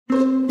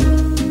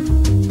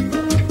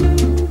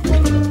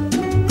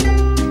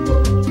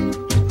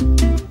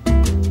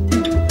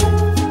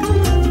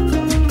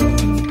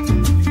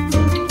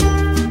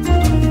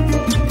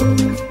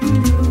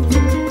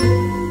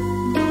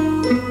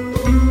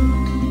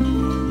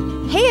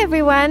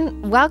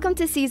Everyone, welcome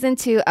to season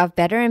 2 of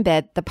Better in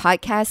Bed, the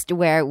podcast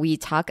where we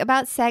talk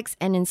about sex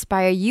and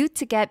inspire you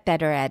to get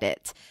better at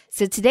it.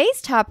 So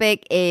today's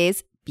topic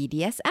is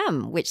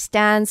BDSM, which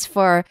stands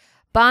for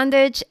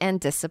bondage and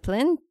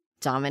discipline,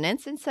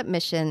 dominance and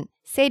submission,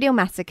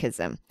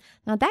 sadomasochism.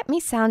 Now that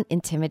may sound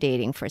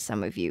intimidating for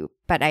some of you,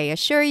 but I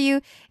assure you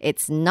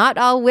it's not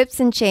all whips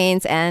and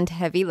chains and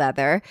heavy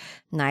leather.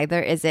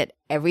 Neither is it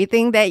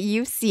everything that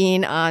you've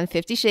seen on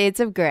 50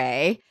 Shades of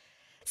Grey.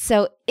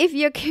 So if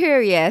you're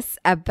curious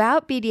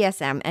about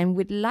BDSM and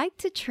would like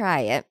to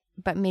try it,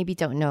 but maybe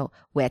don't know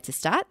where to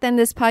start, then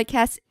this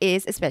podcast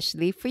is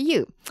especially for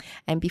you.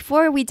 And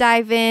before we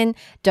dive in,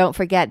 don't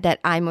forget that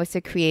I'm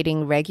also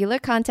creating regular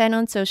content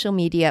on social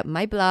media,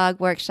 my blog,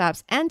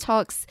 workshops, and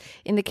talks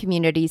in the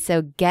community.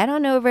 So get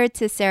on over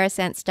to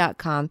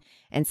sarahsense.com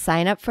and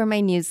sign up for my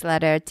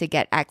newsletter to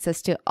get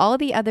access to all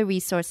the other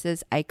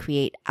resources I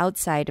create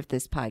outside of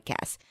this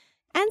podcast.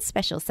 And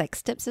special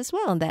sex tips as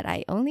well that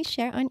I only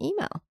share on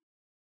email.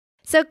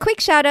 So quick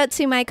shout out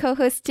to my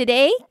co-host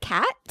today,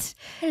 Kat.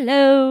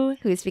 Hello.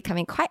 Who is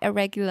becoming quite a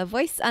regular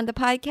voice on the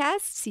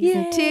podcast,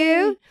 season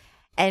 2.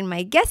 And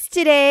my guest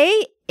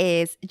today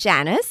is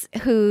Janice,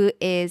 who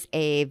is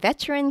a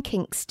veteran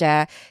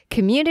kinkster,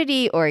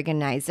 community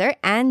organizer,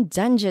 and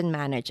dungeon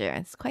manager.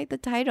 It's quite the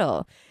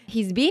title.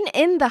 He's been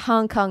in the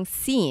Hong Kong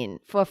scene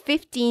for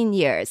 15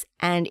 years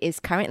and is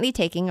currently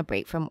taking a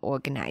break from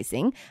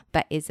organizing,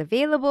 but is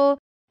available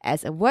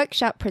as a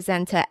workshop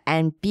presenter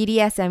and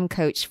BDSM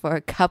coach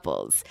for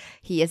couples.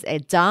 He is a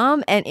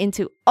dom and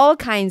into all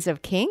kinds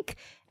of kink,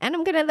 and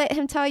I'm going to let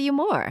him tell you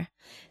more.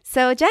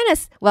 So,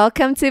 Janice,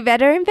 welcome to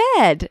Better in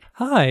Bed.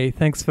 Hi,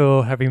 thanks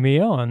for having me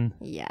on.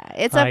 Yeah,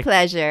 it's a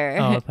pleasure.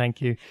 Oh, thank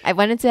you. I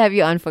wanted to have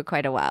you on for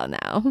quite a while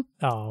now.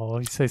 Oh,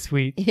 you're so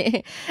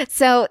sweet.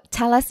 So,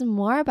 tell us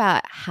more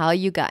about how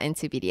you got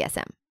into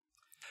BDSM.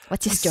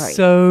 What's your story?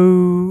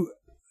 So,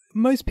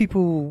 most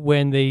people,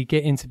 when they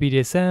get into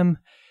BDSM,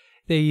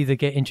 they either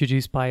get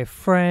introduced by a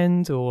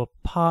friend or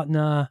a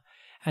partner,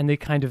 and they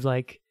kind of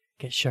like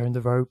get shown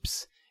the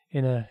ropes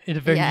in a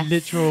very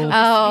literal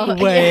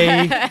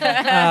way.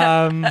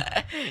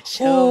 Yeah.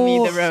 Show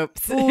me the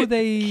ropes. Or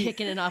they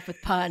kicking it off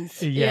with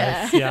puns.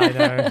 Yes, yeah, I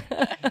know.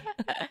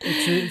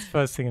 It's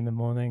first thing in the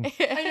morning.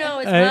 I know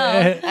as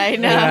well. I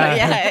know.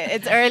 Yeah,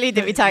 it's early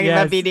to be talking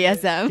about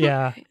BDSM.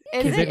 Yeah.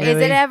 Is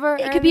it ever?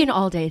 It could be an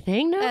all-day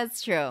thing. No,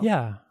 that's true.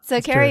 Yeah. So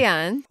carry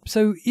on.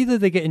 So either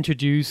they get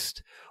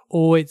introduced,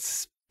 or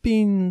it's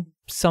been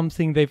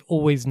something they've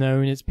always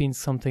known. It's been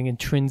something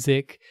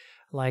intrinsic,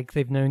 like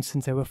they've known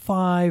since they were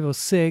 5 or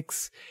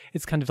 6.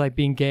 It's kind of like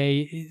being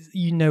gay.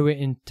 You know it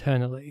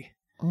internally.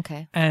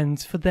 Okay. And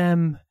for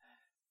them,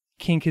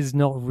 kink is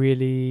not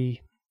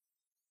really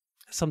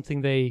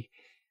something they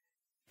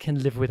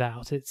can live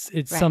without. It's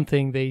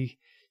something they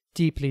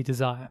deeply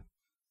desire.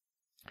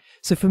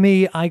 So for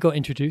me, I got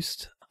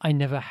introduced. I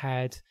never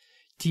had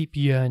deep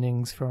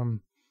yearnings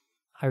from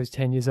I was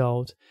 10 years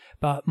old.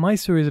 But my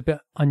story is a bit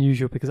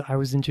unusual because I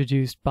was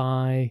introduced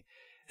by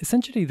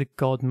essentially the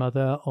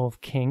godmother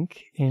of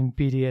kink in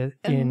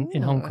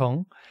in Hong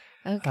Kong.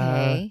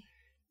 Okay.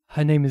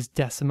 Her name is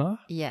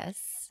Decima.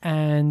 Yes.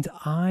 And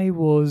I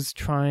was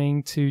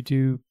trying to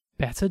do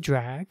better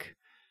drag.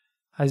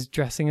 I was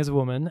dressing as a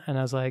woman and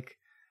I was like,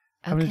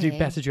 I'm going to do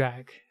better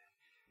drag.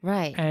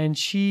 Right. And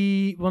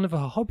one of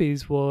her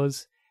hobbies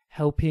was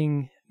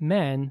helping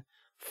men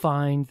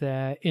find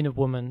their inner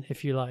woman,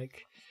 if you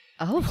like.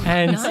 Oh,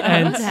 and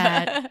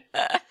that.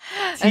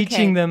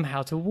 teaching them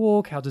how to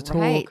walk, how to talk.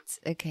 Right.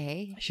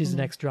 Okay. She's an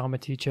ex-drama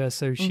teacher,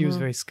 so she was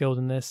very skilled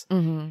in this.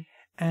 Mm-hmm.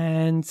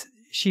 And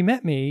she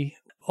met me,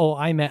 or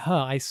I met her.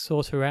 I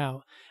sought her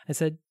out. I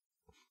said,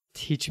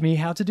 teach me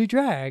how to do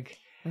drag.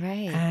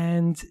 Right.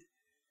 And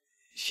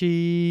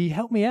she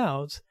helped me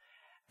out.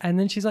 And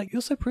then she's like,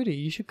 you're so pretty.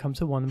 You should come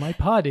to one of my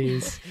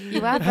parties.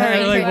 You are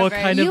very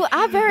pretty. You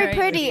are very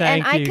pretty.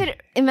 Thank and you. I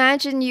could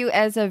imagine you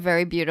as a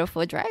very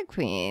beautiful drag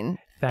queen.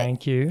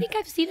 Thank you. I think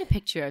I've seen a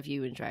picture of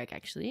you in drag,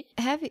 actually.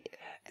 Have you?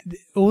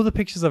 All the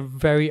pictures are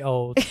very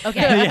old. Okay.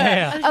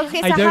 Yeah.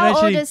 Okay, so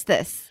how old is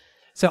this?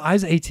 So I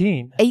was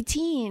 18.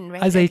 18,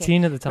 right? I was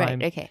 18 at the time.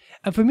 Right, okay.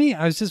 And for me,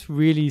 I was just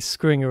really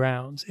screwing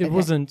around. It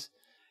wasn't,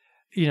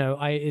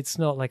 it's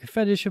not like a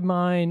fetish of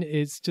mine.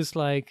 It's just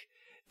like,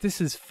 this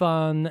is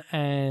fun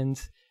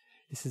and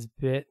this is a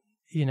bit,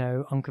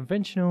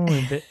 unconventional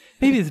and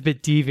maybe it's a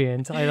bit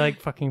deviant. I like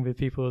fucking with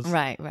people's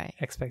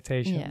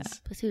expectations. Yeah.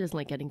 Plus, who doesn't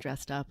like getting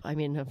dressed up? I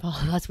mean, of all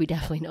of us, we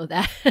definitely know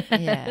that.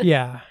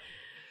 Yeah.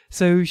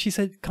 So she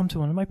said, come to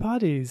one of my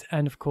parties.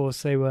 And of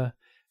course, they were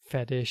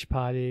fetish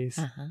parties.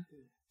 Uh-huh.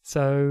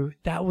 So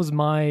that was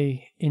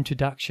my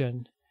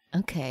introduction.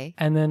 Okay.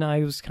 And then I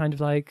was kind of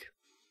like,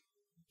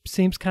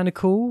 seems kind of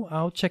cool.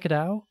 I'll check it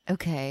out.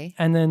 Okay.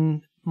 And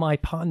then my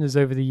partners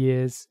over the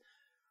years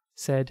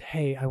said,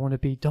 hey, I want to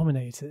be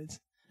dominated.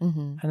 Mm-hmm.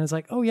 And I was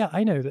like, oh yeah,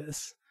 I know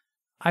this.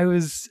 I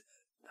was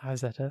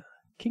at a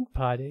kink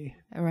party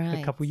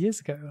a couple years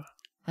ago.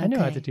 I know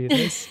how to do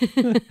this.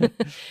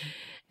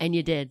 And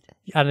you did.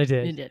 And I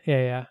did. You did.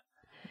 Yeah.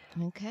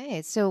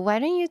 Okay. So why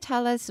don't you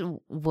tell us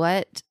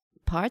what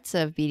parts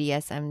of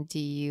BDSM do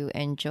you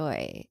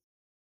enjoy?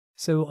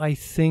 So I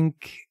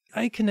think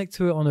I connect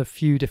to it on a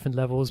few different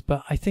levels,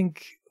 but I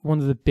think one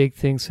of the big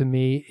things for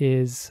me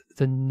is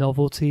the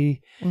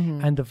novelty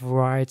and the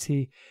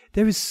variety.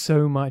 There is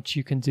so much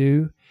you can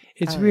do.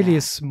 It's really a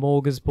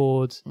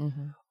smorgasbord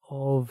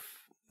of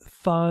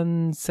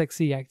fun,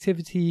 sexy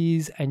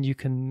activities, and you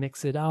can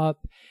mix it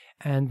up.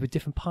 And with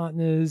different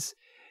partners,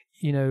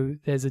 you know,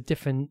 there's a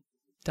different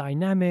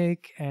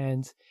dynamic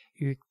and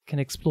you can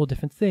explore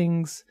different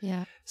things.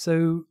 Yeah.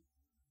 So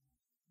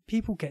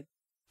people get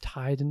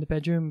tired in the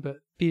bedroom, but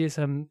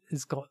BDSM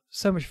has got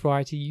so much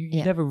variety.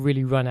 You never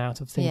really run out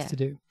of things to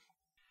do.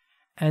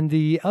 And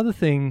the other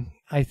thing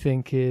I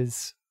think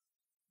is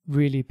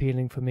really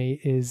appealing for me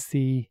is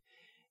the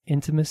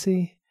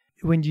intimacy.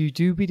 When you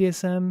do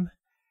BDSM,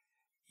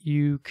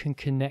 you can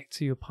connect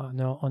to your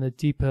partner on a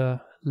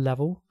deeper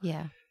level.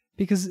 Yeah.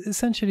 Because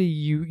essentially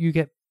you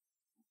get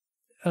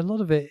a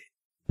lot of it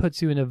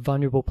puts you in a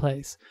vulnerable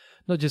place.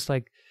 Not just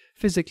like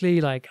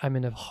physically, like I'm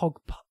in a hog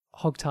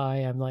tie,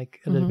 I'm like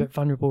a little bit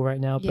vulnerable right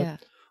now,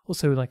 but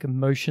also like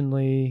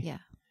emotionally. Yeah.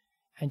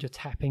 And you're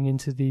tapping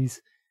into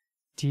these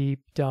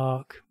deep,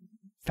 dark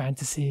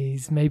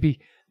fantasies, maybe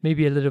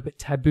a little bit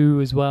taboo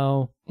as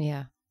well.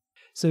 Yeah.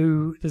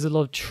 So there's a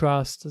lot of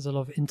trust, there's a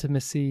lot of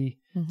intimacy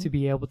to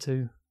be able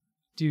to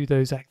do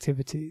those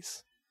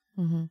activities.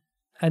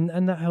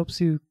 And that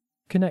helps you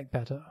connect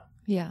better.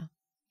 Yeah.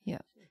 Yeah.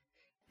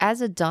 As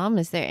a Dom,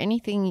 is there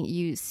anything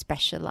you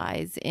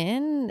specialize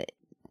in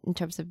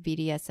terms of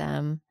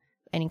BDSM?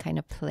 Any kind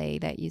of play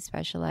that you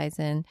specialize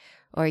in?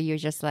 Or you're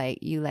just like,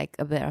 you like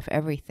a bit of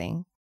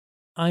everything?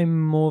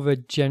 I'm more of a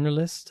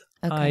generalist.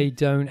 Okay.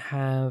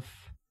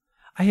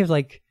 I have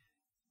like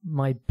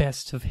my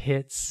best of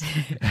hits.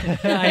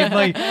 I have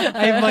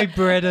my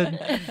bread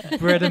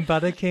and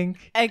butter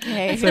kink.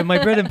 Okay. So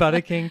my bread and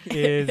butter kink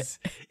is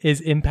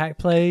impact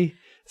play.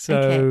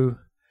 So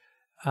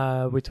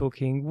we're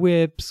talking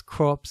whips,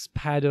 crops,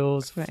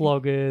 paddles,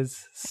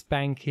 floggers,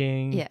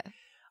 spanking. Yeah.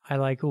 I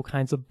like all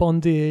kinds of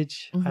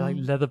bondage. I like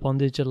leather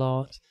bondage a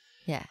lot.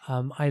 Yeah.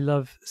 I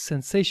love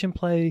sensation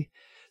play.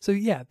 So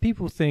yeah,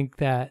 people think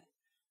that,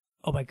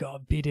 oh my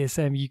God,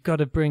 BDSM, you got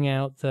to bring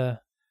out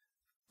the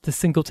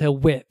single tail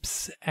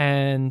whips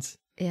and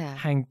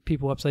hang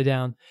people upside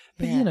down.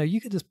 But you know,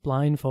 you could just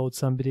blindfold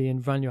somebody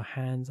and run your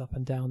hands up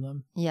and down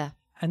them. Yeah.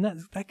 And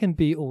that can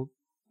be all,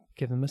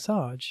 give them a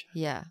massage.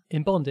 Yeah.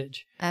 In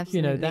bondage.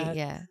 Absolutely. You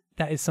know,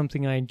 that is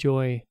something I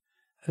enjoy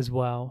as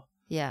well.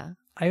 Yeah.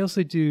 I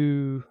also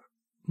do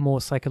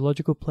more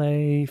psychological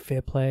play,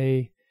 fear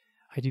play.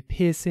 I do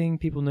piercing.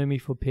 People know me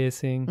for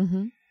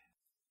piercing.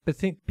 But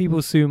people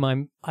assume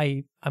I'm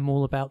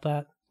all about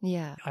that.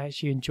 Yeah. I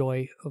actually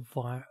enjoy a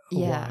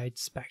wide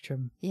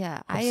spectrum.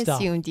 Yeah. I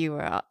assumed you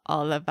were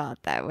all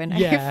about that when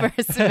I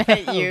first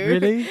met you.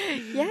 Really?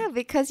 Yeah,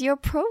 because your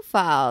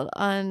profile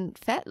on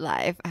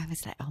FetLife, I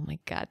was like, oh my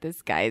God,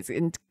 this guy is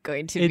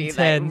going to be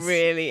like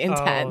really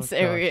intense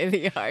and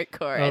really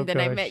hardcore. And then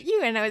I met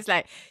you and I was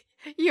like,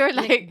 you're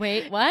like,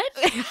 wait, what?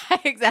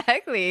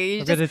 Exactly. You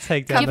I'm gonna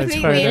take down those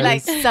completely photos.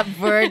 like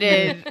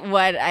subverted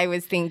what I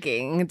was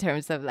thinking in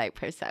terms of like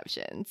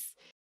perceptions.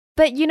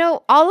 But you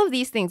know, all of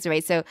these things,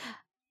 right? So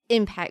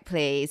impact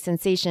play,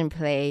 sensation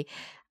play.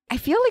 I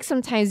feel like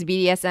sometimes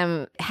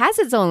BDSM has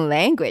its own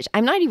language.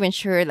 I'm not even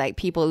sure like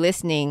people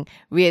listening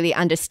really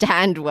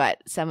understand what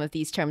some of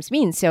these terms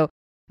mean. So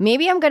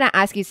maybe I'm going to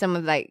ask you some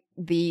of like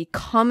the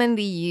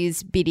commonly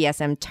used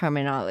BDSM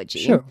terminology.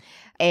 Sure.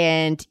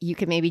 And you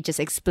can maybe just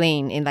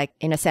explain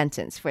in a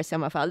sentence for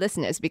some of our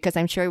listeners, because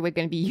I'm sure we're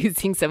going to be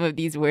using some of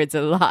these words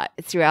a lot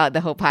throughout the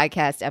whole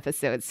podcast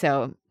episode.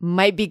 So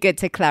might be good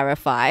to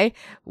clarify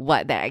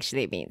what that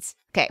actually means.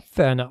 Okay.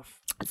 Fair enough.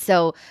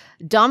 So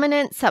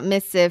dominant,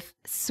 submissive,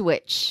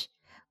 switch.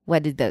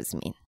 What did those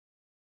mean?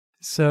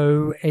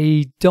 So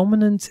a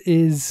dominant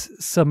is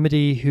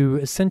somebody who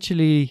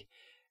essentially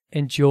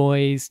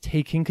enjoys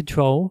taking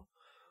control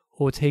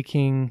or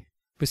taking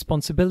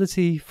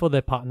responsibility for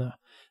their partner.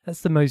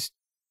 That's the most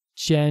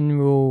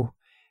general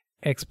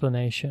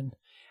explanation.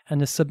 And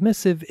a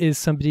submissive is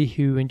somebody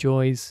who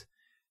enjoys,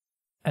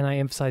 and I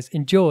emphasize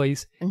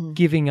enjoys,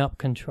 giving up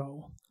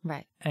control.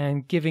 Right.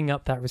 And giving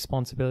up that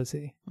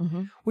responsibility,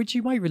 which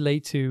you might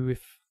relate to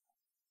if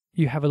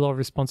you have a lot of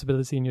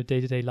responsibility in your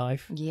day-to-day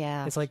life.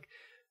 Yeah. It's like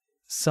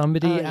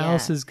somebody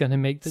else is going to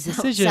make the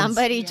decisions.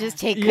 Somebody just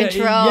take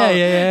control.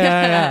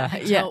 Yeah.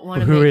 I don't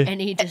want to make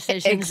any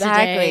decisions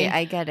Exactly. today.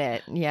 I get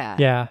it. Yeah.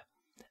 Yeah.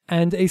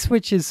 And a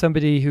switch is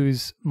somebody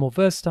who's more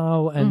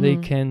versatile and they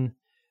can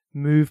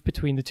move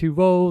between the two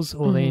roles,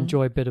 or they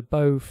enjoy a bit of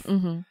both.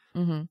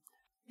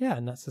 Yeah,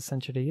 and that's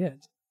essentially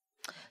it.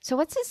 So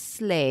what's a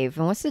slave,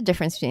 and what's the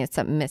difference between a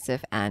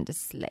submissive and a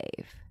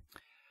slave?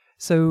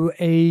 So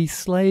a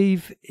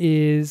slave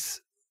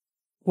is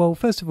Well,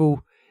 first of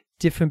all,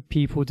 different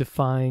people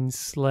define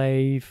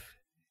slave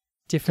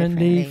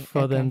differently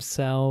for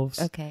themselves.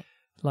 Okay.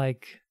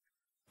 Like,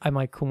 I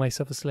might call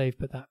myself a slave,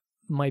 but that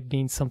might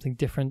mean something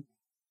different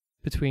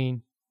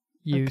between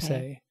you,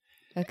 say.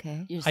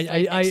 Okay. You're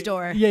next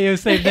door. Yeah, you're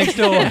slave next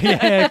door.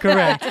 Yeah,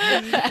 correct.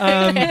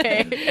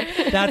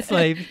 That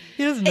slave,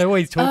 he doesn't know what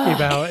he's talking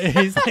about.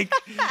 He's like...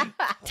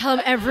 Tell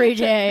him every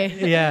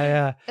day.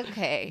 Yeah.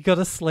 Okay. You got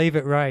to slave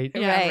it right.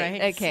 Yeah,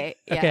 right. Okay.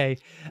 Yeah. Okay.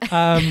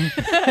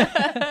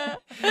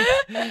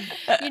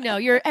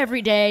 Your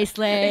everyday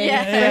slave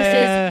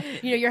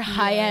versus, your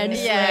high-end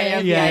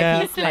slave.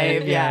 VIP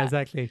slave. Yeah,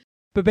 exactly.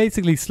 But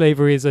basically,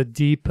 slavery is a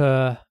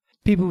deeper...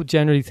 People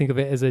generally think of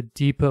it as a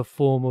deeper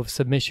form of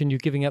submission. You're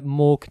giving up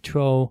more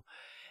control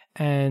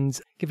and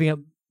giving up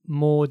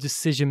more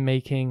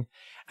decision-making.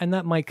 And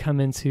that might come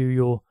into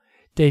your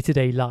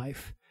day-to-day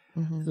life.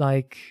 Mm-hmm.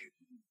 Like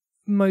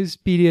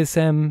most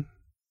BDSM,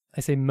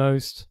 I say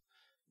most,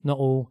 not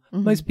all,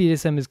 most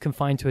BDSM is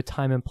confined to a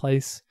time and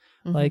place.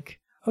 Mm-hmm. Like,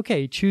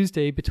 okay,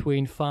 Tuesday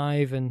between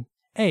 5 and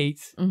 8,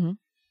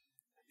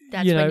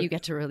 That's when you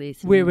get to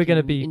release. We're going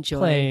to be enjoy.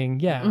 playing.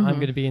 Yeah, I'm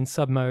going to be in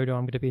sub mode or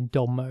I'm going to be in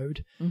dom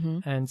mode.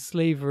 And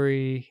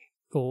slavery,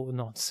 or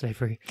not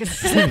slavery,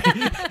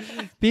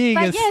 being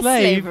a slave.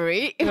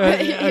 Slavery.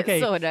 Okay.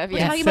 Sort of, We're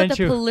yeah. talking about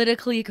the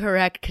politically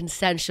correct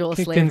consensual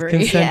slavery.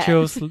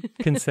 Consensual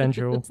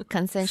Consensual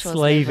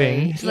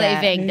slaving. slavery.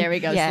 Slaving. There we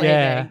go. Yeah. Slaving.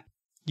 Yeah,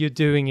 you're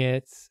doing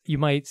it. You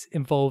might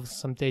involve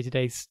some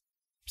day-to-day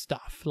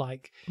stuff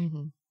like,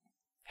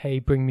 hey,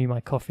 bring me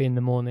my coffee in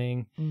the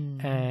morning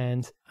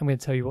and I'm going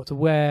to tell you what to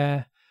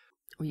wear.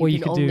 Or you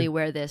can only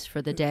wear this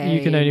for the day.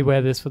 You can only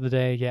wear this for the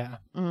day, yeah.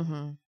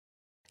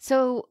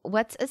 So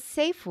what's a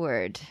safe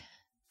word?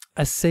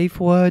 A safe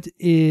word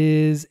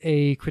is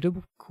a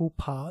critical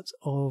part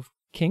of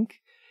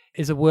kink,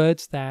 is a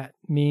word that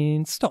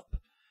means stop.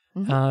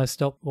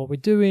 Stop what we're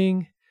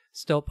doing.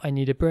 Stop, I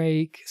need a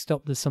break.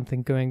 Stop, there's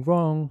something going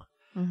wrong.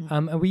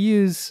 And we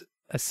use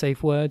a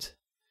safe word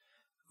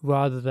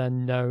rather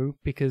than no,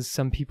 because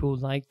some people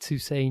like to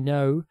say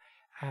no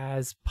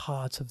as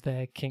part of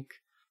their kink.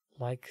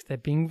 Like they're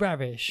being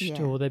ravished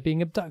or they're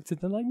being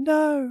abducted. They're like,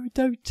 no,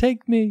 don't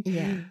take me.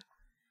 Yeah.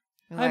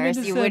 I'm Whereas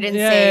you innocent. wouldn't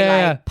Yeah, say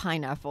yeah, like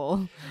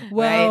pineapple.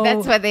 Well, right?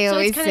 That's what they So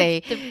always it's kind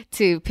say of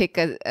to pick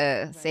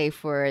a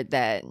safe word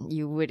that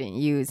you wouldn't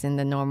use in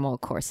the normal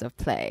course of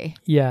play.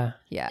 Yeah.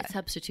 Yeah. A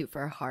substitute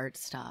for a hard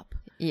stop.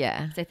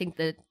 Yeah. 'Cause I think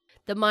that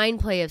the mind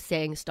play of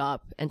saying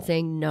stop and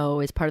saying no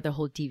is part of the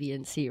whole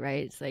deviancy,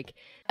 right? It's like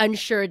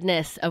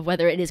unsureness of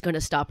whether it is going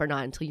to stop or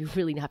not until you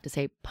really have to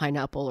say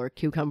pineapple or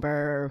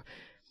cucumber.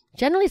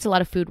 Generally, it's a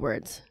lot of food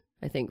words,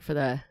 I think, for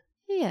the...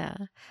 Yeah.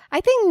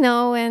 I think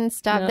no and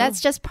stop, No.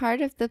 that's just part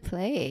of the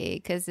play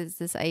because it's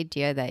this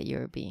idea that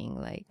you're being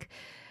like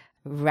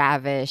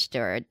ravished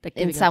or Like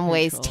in giving some up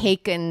ways control.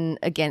 taken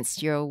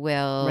against your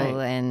will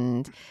Right.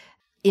 and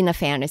in a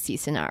fantasy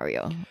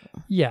scenario.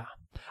 Yeah.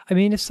 I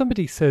mean, if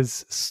somebody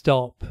says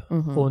stop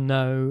Mm-hmm. or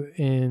no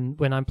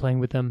when I'm playing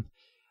with them,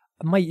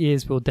 my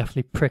ears will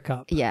definitely prick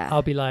up. Yeah.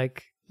 I'll be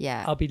like,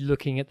 Yeah. I'll be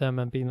looking at them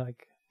and being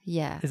like,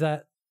 Yeah. is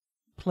that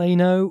play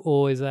no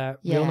or is that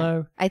real Yeah.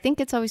 no? I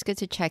think it's always good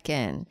to check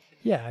in.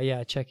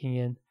 Yeah, checking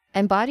in.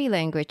 And body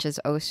language is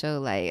also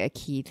like a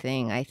key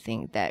thing, I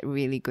think, that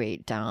really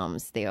great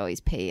DOMs, they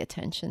always pay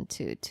attention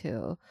to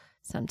too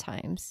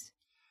sometimes.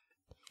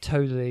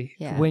 Totally.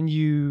 Yeah.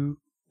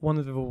 One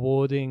of the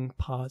rewarding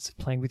parts of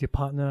playing with your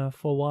partner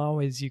for a while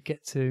is you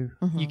get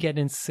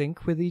in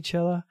sync with each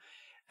other.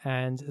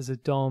 And as a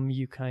Dom,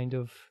 you kind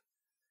of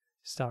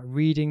start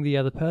reading the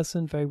other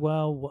person very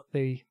well, what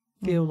they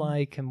feel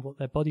like and what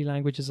their body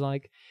language is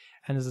like.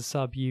 And as a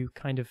sub, you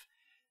kind of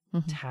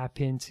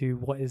tap into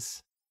what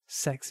is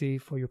sexy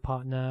for your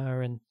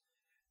partner and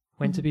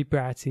when to be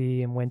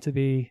bratty and when to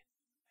be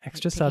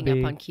extra Picking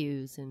subby. up on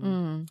cues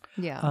and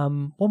Yeah.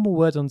 One more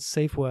word on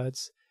safe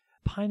words.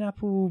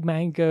 Pineapple,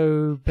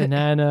 mango,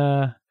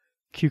 banana,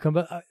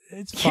 cucumber.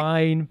 It's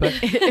fine, but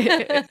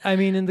I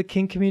mean, in the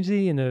kink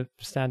community, in the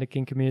standard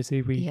kink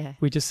community,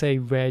 we just say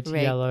red,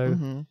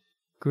 yellow,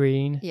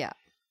 green. Yeah.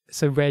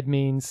 So red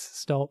means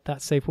stop,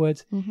 that's safe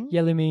word.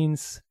 Yellow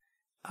means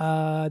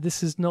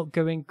this is not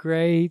going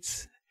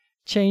great.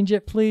 Change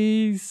it,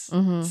 please.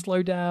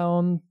 Slow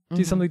down.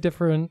 Do something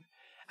different.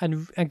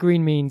 And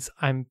green means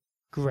I'm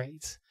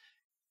great.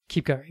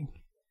 Keep going.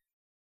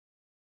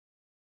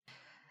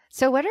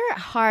 So what are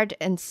hard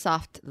and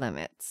soft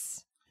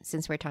limits,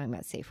 since we're talking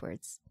about safe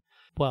words?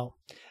 Well,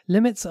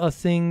 limits are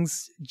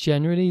things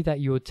generally that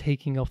you're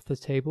taking off the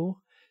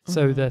table.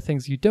 So they're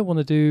things you don't want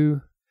to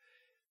do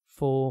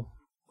for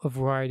a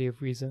variety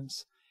of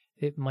reasons.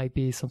 It might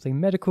be something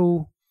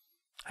medical.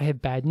 I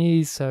have bad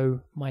knees, so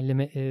my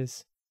limit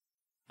is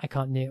I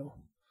can't kneel.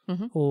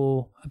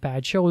 Or a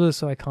bad shoulder,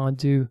 so I can't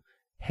do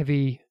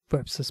heavy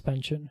rope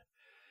suspension.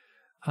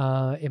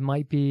 It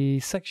might be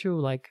sexual,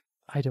 like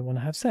I don't want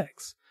to have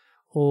sex.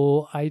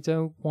 Or I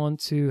don't want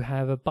to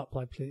have a butt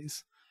plug,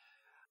 please.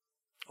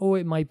 Or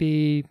it might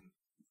be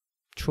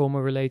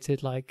trauma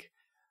related, like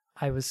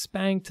I was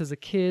spanked as a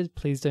kid,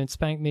 please don't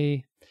spank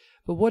me.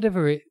 But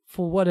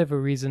for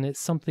whatever reason, it's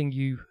something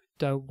you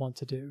don't want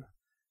to do.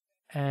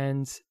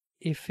 And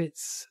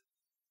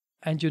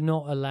you're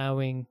not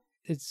allowing,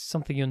 it's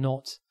something you're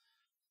not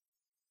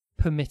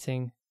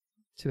permitting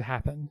to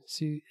happen.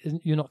 So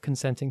you're not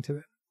consenting to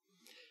it.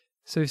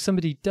 So if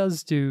somebody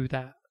does do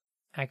that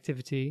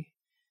activity,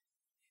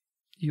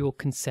 your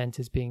consent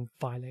is being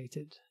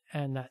violated.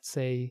 And that's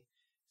a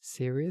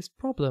serious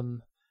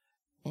problem.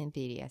 In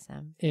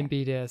BDSM. In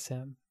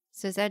BDSM.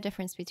 So is there a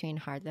difference between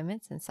hard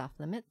limits and soft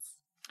limits?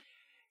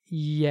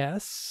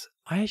 Yes.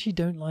 I actually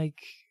don't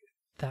like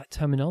that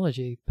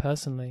terminology,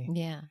 personally.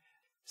 Yeah.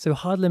 So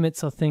hard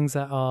limits are things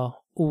that are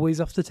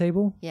always off the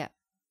table. Yeah.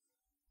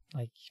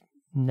 Like,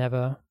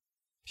 never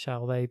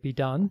shall they be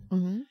done.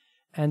 Mm-hmm.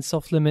 And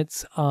soft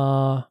limits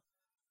are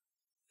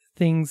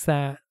things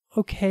that,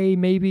 okay,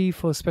 maybe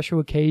for a special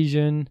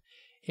occasion,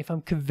 if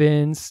I'm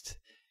convinced,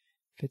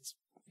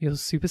 you're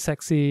super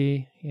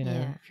sexy,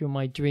 if you're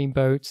my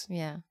dreamboat,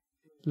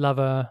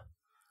 lover.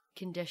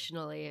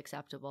 Conditionally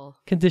acceptable.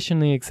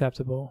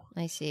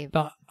 I see.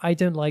 But I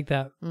don't like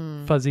that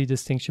fuzzy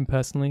distinction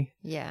personally.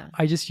 Yeah.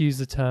 I just use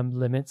the term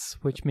limits,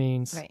 which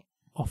means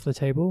off the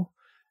table,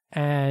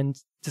 and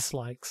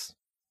dislikes.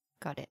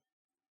 Got it.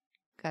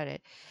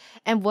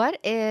 And what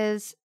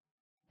is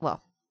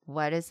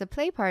a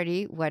play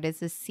party? What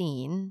is a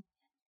scene?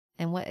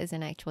 And what is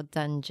an actual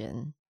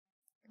dungeon?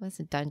 What does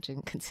a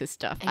dungeon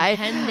consist of? And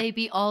can they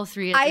be all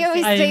three? I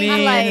always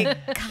think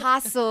like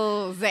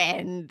castles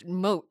and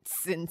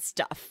moats and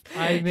stuff.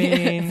 I mean,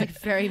 it's like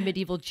very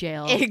medieval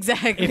jail.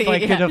 Exactly. If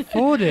I could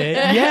afford it,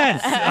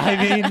 yes. I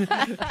mean,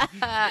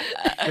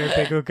 go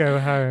big or go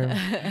home.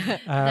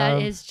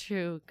 That is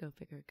true. Go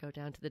big or go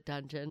down to the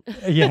dungeon.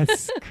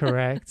 Yes,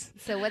 correct.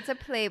 So what's a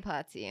play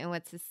party and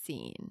what's a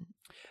scene?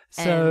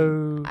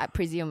 So and,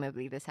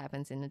 presumably this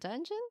happens in a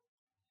dungeon?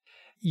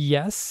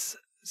 Yes.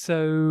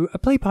 So a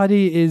play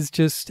party is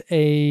just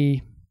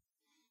a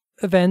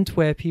event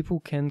where people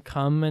can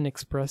come and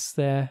express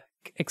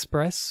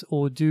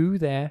or do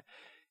their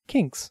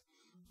kinks.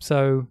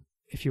 So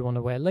if you want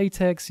to wear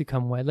latex, you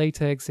come wear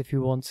latex. If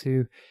you want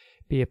to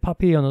be a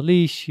puppy on a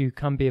leash, you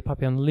come be a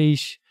puppy on a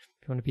leash.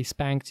 If you want to be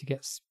spanked, you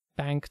get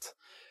spanked.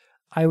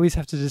 I always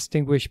have to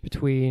distinguish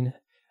between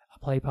a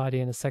play party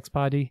and a sex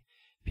party.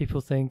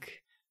 People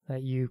think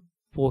that you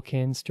walk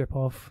in, strip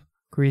off,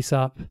 grease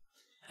up,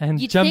 and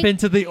jump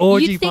into the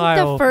orgy pile.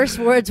 You'd think the first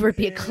words would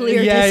be a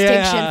clear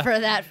distinction for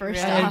that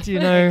first off.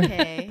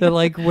 And, they're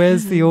like,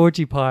 where's the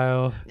orgy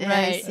pile? Right.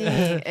 I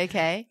see.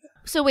 Okay.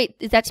 So wait,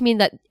 does that mean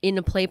that in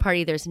a play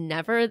party there's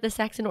never the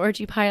sex and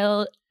orgy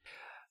pile?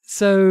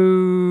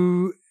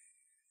 So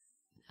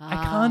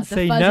I can't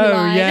say no.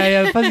 Line.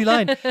 Yeah, fuzzy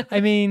line. I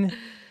mean,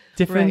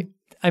 different.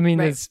 Right.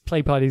 There's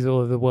play parties all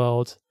over the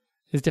world.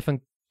 There's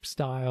different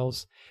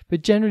styles,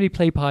 but generally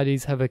play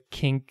parties have a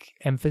kink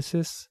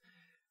emphasis.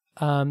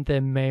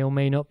 There may or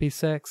may not be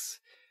sex,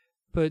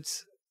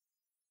 but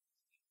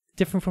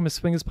different from a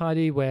swingers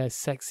party where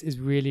sex is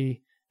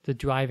really the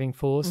driving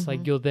force.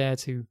 Like you're there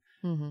to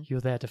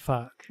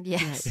fuck.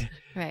 Yes,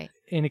 right.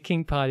 In a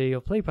kink party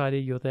or play party,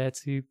 you're there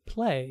to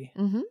play,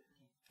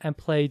 and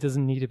play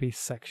doesn't need to be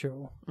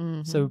sexual.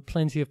 So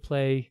plenty of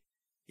play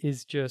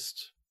is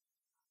just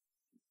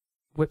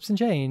whips and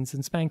chains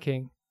and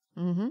spanking.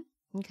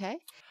 Okay.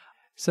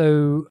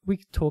 So we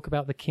could talk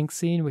about the kink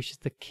scene, which is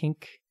the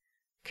kink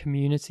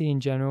community in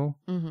general.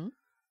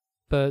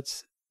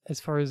 But as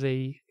far as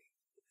a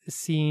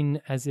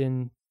scene as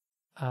in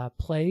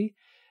play,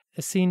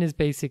 a scene is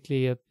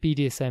basically a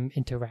BDSM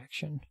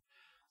interaction.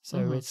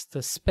 So it's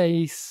the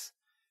space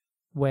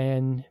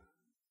where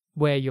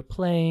you're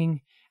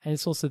playing, and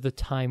it's also the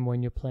time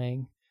when you're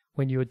playing,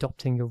 when you're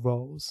adopting your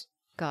roles.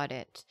 Got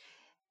it.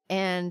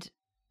 And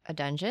a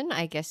dungeon,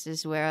 I guess,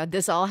 is where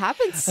this all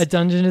happens. A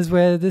dungeon is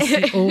where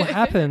this all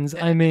happens.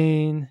 I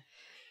mean,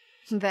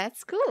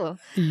 that's cool.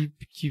 You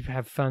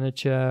have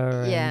furniture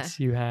and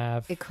you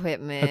have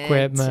equipment,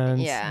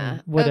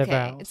 and whatever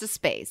else. It's a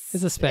space.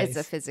 It's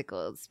a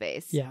physical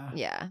space.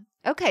 Yeah.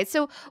 Okay,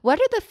 so what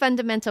are the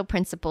fundamental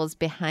principles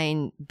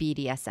behind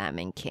BDSM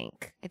and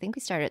kink? I think we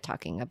started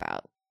talking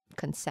about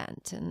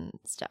consent and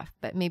stuff,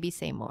 but maybe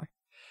say more.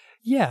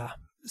 Yeah.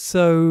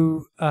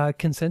 So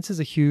consent is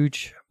a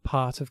huge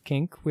part of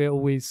kink. We're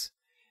always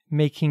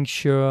making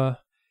sure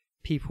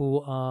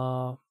people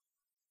are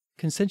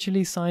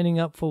consensually signing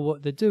up for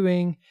what they're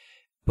doing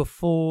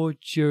before,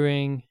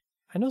 during,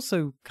 and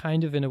also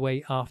kind of in a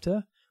way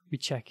after. We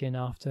check in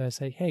after,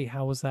 say, hey,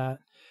 how was that?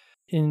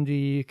 In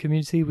the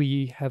community,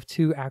 we have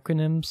two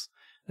acronyms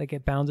that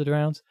get bounded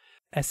around.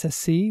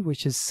 SSC,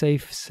 which is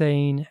safe,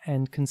 sane,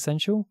 and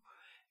consensual.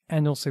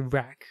 And also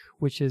RAC,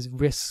 which is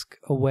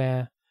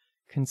risk-aware,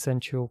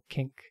 consensual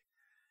kink.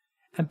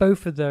 And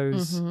both of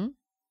those are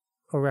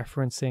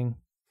referencing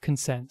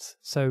consent.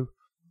 So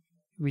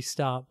we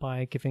start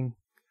by giving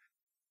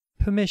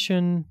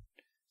permission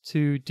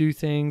to do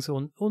things,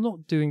 or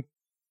not doing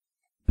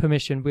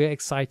permission. We're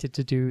excited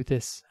to do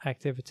this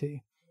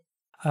activity.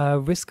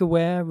 Risk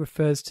aware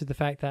refers to the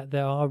fact that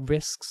there are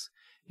risks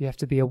you have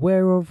to be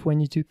aware of when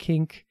you do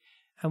kink,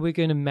 and we're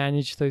going to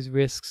manage those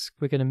risks.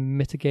 We're going to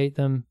mitigate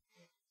them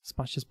as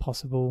much as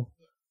possible.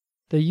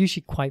 They're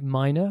usually quite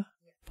minor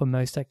for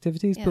most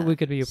activities, but we're going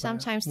to be aware.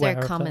 Sometimes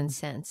they're common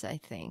sense, I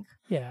think.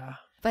 Yeah.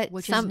 But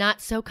which is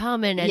not so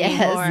common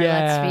anymore,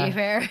 let's be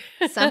fair.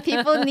 Some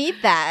people need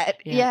that.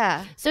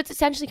 Yeah. So it's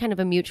essentially kind of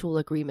a mutual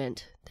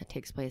agreement that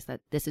takes place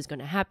that this is going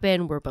to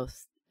happen. We're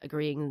both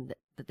agreeing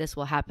that this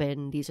will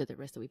happen. These are the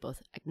risks that we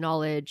both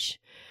acknowledge.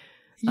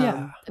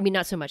 Yeah. I mean,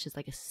 not so much as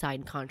like a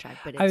signed contract,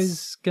 but it's... I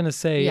was going to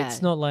say,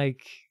 it's not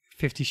like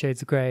 50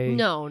 Shades of Grey.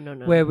 No.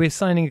 Where we're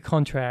signing a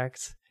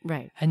contract.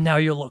 Right. And now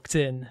you're locked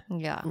in.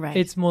 Yeah. Right.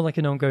 It's more like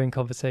an ongoing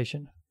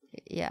conversation.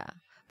 Yeah.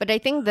 But I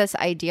think this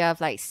idea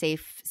of like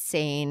safe,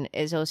 sane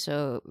is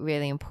also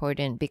really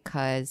important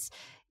because,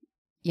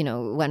 you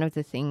know, one of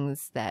the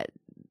things that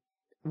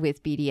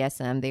with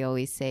BDSM, they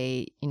always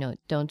say, you know,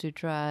 don't do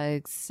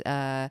drugs,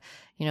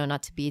 you know,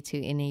 not to be too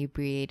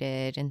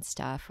inebriated and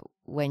stuff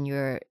when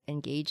you're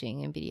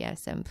engaging in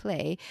BDSM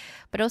play.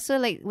 But also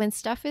like when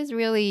stuff is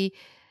really,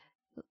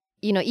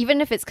 you know,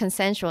 even if it's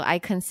consensual, I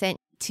consent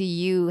to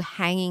you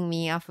hanging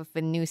me off of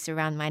a noose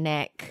around my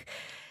neck.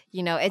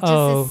 You know, it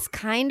just is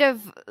kind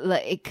of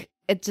like,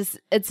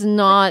 it's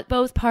not...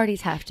 Both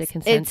parties have to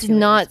consent to it. It's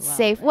not as well,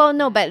 safe. right? Well,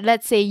 no, but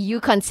let's say you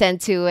consent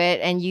to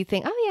it and you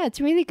think, oh yeah, it's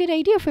a really good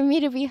idea for me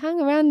to be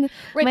hung around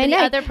my neck.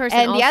 The other person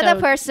and also... the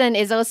other person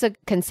is also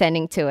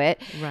consenting to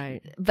it.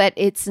 Right. But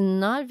it's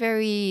not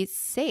very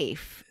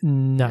safe.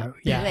 No.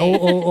 Yeah.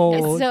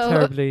 Or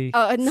terribly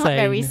not sane.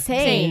 very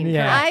sane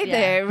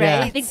either,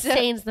 right? I think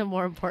sane's the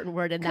more important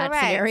word in that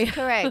scenario.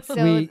 Correct.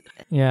 So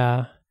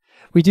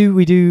we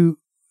do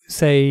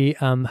say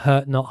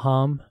hurt, not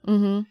harm.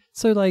 Mm-hmm.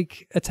 So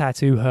like a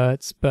tattoo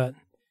hurts, but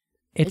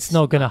it's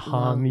not going to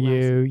harm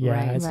you.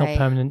 Yeah, it's not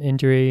permanent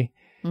injury.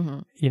 Mm-hmm.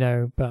 You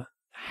know, but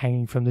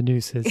hanging from the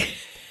noose is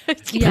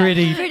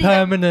pretty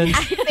permanent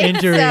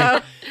injury.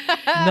 So.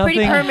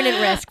 Pretty permanent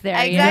risk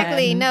there.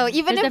 Exactly. Yeah. No,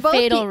 even There's if a both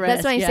fatal risk,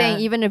 that's what I'm saying.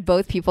 Even if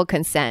both people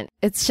consent,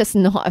 it's just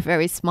not a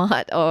very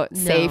smart or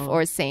safe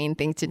or sane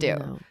thing to do.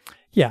 No.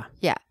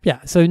 Yeah.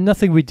 So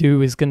nothing we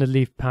do is going to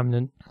leave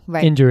permanent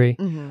injury.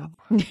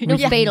 Mm-hmm. No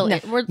fatal. No.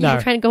 We're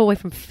trying to go away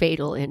from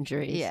fatal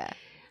injuries. Yeah.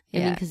 I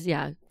mean, because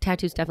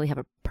tattoos definitely have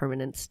a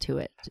permanence to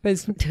it, but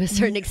to a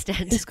certain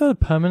extent. It's got a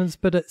permanence,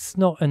 but it's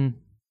not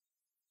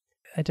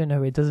I don't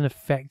know. It doesn't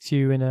affect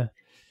you in a.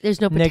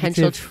 There's no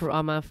potential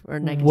trauma or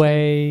negative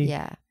way.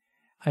 Yeah.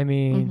 I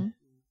mean,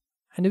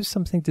 and it was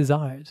something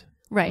desired.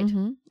 Right.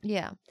 Mm-hmm.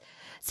 Yeah.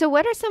 So,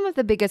 what are some of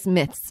the biggest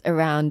myths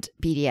around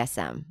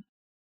BDSM?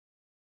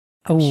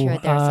 I'm sure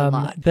there's a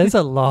lot. There's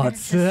a lot.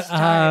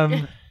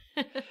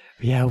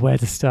 Where where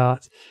to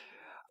start?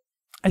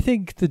 I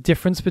think the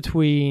difference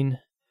between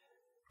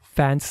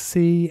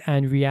fantasy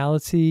and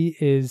reality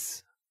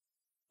is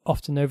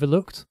often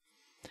overlooked.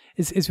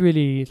 It's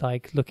really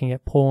like looking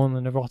at porn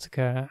and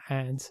erotica,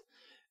 and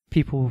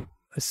people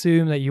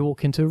assume that you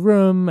walk into a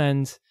room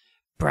and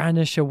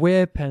brandish a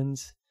whip and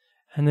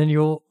then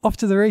you're off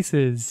to the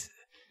races,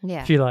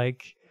 if you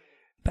like.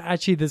 But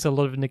actually there's a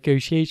lot of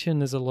negotiation,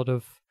 there's a lot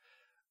of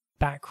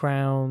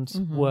background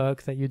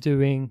work that you're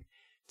doing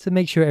to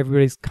make sure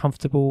everybody's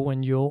comfortable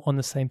and you're on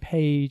the same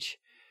page.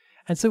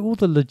 And so all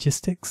the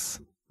logistics.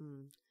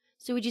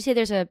 So would you say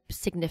there's a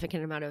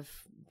significant amount of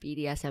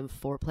BDSM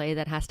foreplay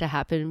that has to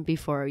happen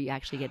before you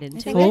actually get into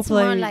it? I think it's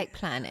more like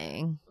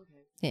planning.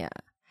 Okay. Yeah.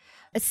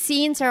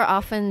 Scenes are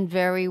often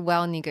very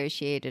well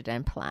negotiated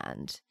and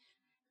planned.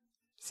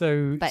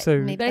 But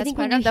I think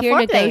when you hear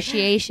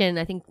negotiation,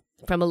 I think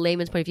from a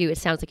layman's point of view, it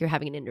sounds like you're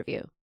having an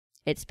interview.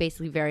 It's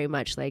basically very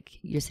much like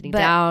you're sitting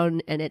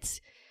down and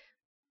it's,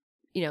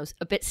 you know,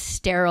 a bit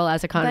sterile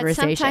as a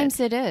conversation. But sometimes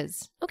it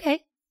is.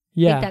 Okay.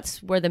 Yeah. I think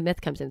that's where the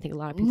myth comes in. I think a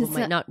lot of people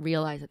might not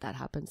realize that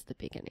happens at the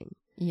beginning.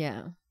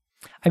 Yeah.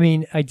 I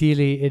mean,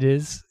 ideally it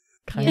is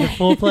kind of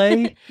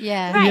foreplay.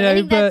 Yeah. Right. You know, I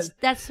think but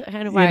that's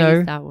kind of why I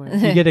use that word.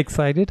 You get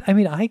excited. I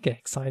mean, I get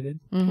excited.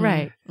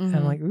 Right. And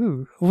I'm like,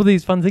 ooh, all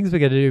these fun things we're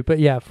going to do. But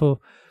yeah, for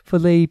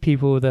lay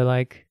people, they're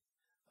like,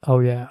 oh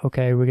yeah,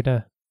 okay, we're going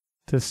to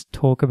just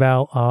talk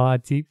about our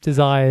deep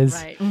desires.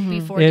 Right.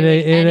 Before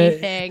doing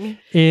anything.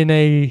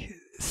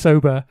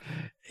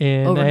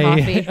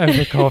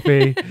 Over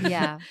coffee.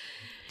 Yeah.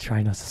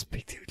 Try not to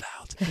speak too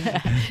loud.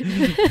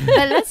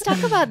 But let's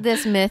talk about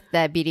this myth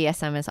that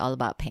BDSM is all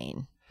about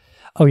pain.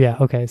 Oh yeah,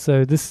 okay.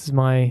 So this is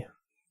my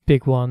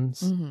big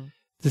ones.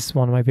 This is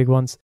one of my big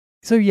ones.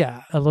 So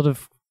yeah, a lot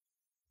of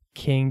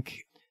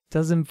kink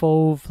does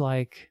involve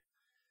like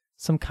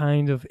some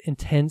kind of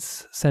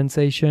intense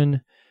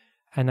sensation,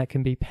 and that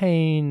can be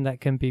pain, that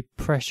can be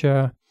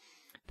pressure,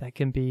 that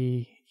can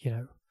be, you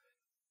know,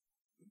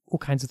 all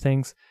kinds of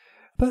things.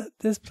 But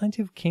there's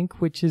plenty of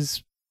kink which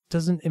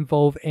doesn't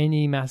involve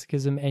any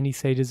masochism, any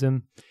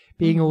sadism,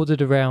 being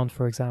ordered around,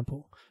 for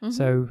example.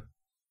 So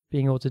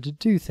being ordered to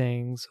do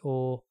things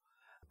or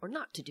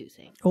not to do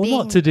things. Or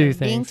not to do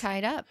things. Being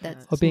tied up,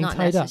 that's not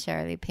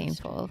necessarily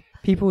painful.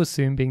 People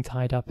assume being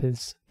tied up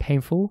is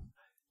painful.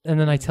 And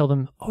then I tell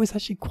them, oh, it's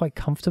actually quite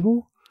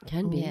comfortable.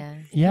 Can be. Yeah.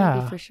 Can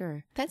Yeah. be for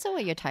sure. Depends on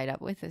what you're tied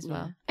up with as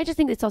well. I just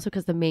think it's also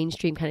because the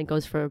mainstream kind of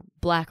goes for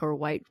black or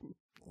white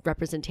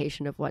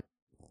representation of what,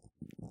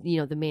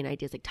 the main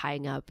ideas like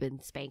tying up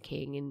and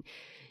spanking, and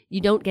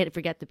you don't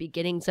forget the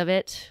beginnings of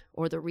it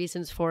or the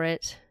reasons for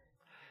it.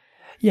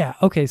 Yeah.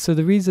 Okay. So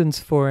the reasons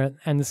for it,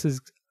 and this is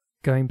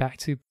going back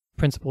to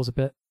principles a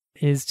bit,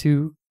 is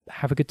to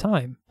have a good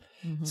time.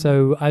 Mm-hmm.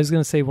 So I was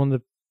going to say one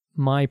of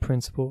my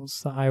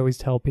principles that I always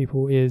tell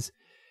people is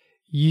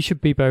you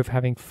should be both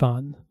having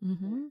fun.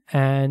 Mm-hmm.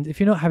 And if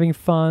you're not having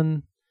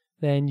fun,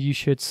 then you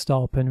should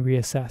stop and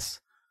reassess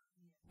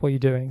what you're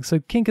doing. So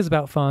kink is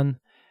about fun,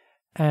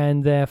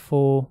 and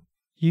therefore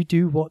you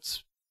do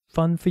what's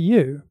fun for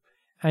you.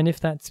 And if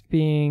that's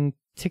being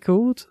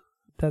tickled,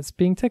 that's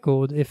being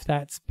tickled. If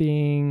that's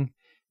being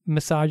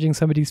massaging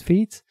somebody's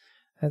feet,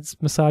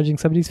 that's massaging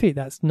somebody's feet.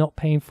 That's not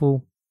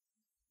painful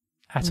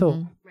at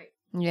all. Right.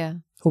 Yeah.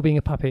 Or being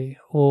a puppy,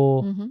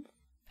 or Mm-hmm.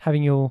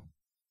 having your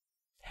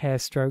hair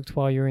stroked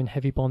while you're in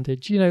heavy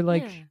bondage.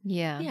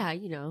 Yeah. Yeah.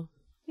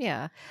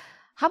 Yeah.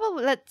 How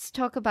about let's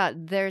talk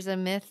about, there's a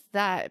myth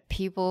that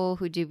people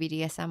who do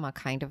BDSM are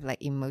kind of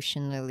like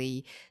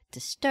emotionally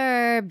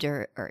disturbed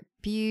or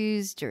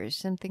abused or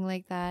something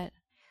like that.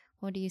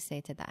 What do you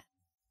say to that?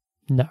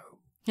 no.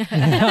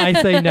 I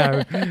say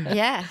no.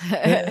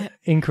 Yeah.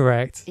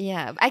 Incorrect.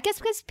 Yeah. I guess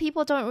because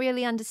people don't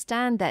really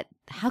understand that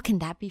how can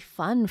that be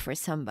fun for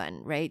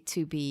someone, right?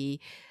 To be,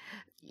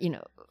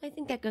 I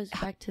think that goes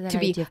back to that to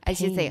be, idea of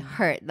as you say, pain.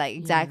 hurt, like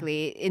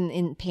exactly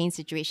in pain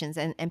situations,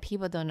 and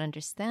people don't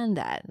understand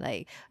that,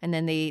 like, and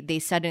then they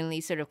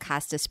suddenly sort of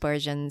cast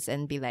aspersions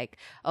and be like,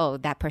 oh,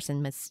 that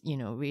person must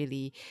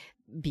really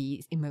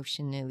be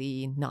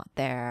emotionally not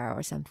there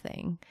or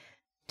something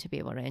to be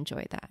able to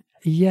enjoy that.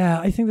 Yeah,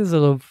 I think there's a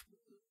lot of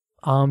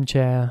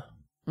armchair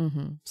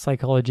Mm-hmm.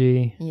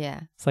 psychology,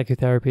 Yeah.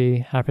 psychotherapy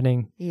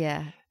happening.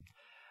 Yeah.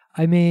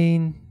 I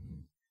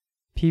mean,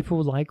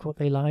 people like what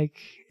they like.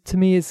 To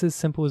me, it's as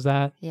simple as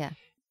that. Yeah.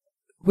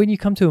 When you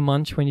come to a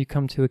munch, when you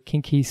come to a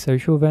kinky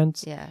social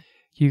event, Yeah.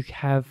 you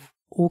have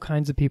all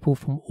kinds of people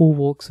from all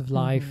walks of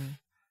life. Mhm.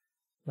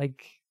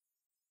 Like,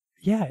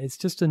 yeah, it's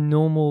just a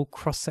normal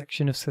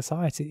cross-section of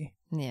society.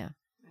 Yeah.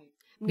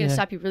 I'm going to Yeah.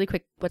 stop you really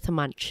quick. What's a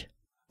munch?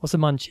 What's a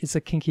munch? It's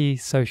a kinky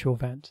social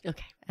event.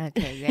 Okay.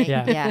 Okay, right?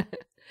 Yeah. Yeah.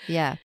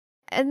 Yeah.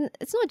 And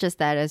it's not just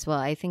that as well.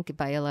 I think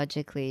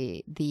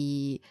biologically,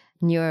 the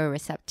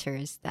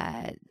neuroreceptors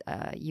that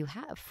you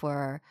have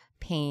for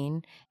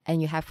pain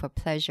and you have for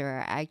pleasure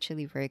are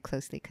actually very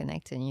closely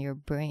connected in your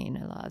brain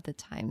a lot of the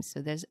time.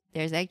 So there's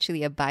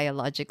actually a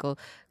biological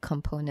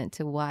component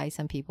to why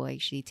some people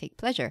actually take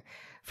pleasure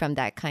from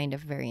that kind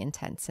of very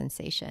intense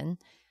sensation.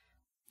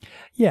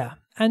 Yeah,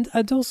 and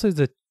also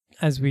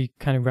as we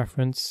kind of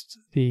referenced,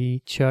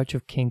 the Church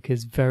of Kink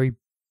is very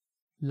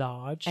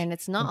large. And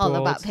it's not and all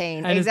broad, about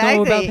pain. and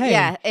Exactly. it's not all about pain.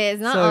 Yeah,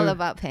 it's not So- all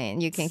about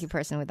pain. You kinky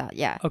person without,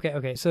 yeah.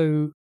 Okay.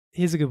 So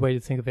here's a good way to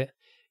think of it.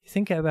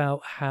 Think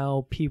about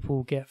how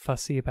people get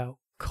fussy about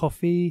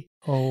coffee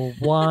or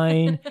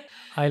wine.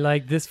 I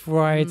like this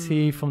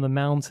variety from the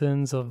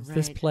mountains of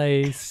this Right.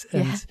 place,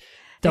 and Yeah.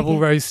 double Okay.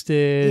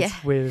 roasted Yeah.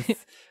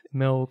 with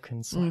milk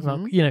and soy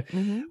milk. Mhm.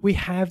 Mm-hmm. We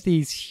have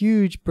these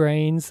huge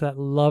brains that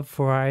love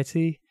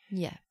variety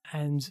Yeah.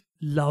 and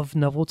love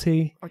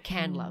novelty. Or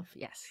can love.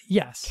 Yes.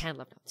 Yes, Can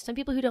love. Some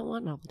people who don't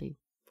want novelty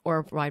or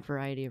a wide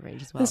variety of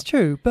range as well. that's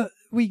true. But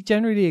we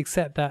generally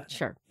accept that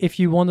Sure. if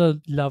you want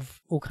to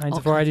love all kinds All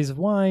of varieties of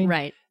wine,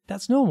 Right.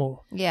 that's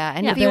normal. Yeah,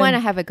 and Yeah. if you want to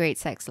Then- have a great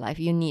sex life,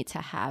 you need to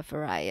have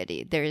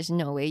variety. There is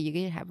no way you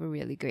can have a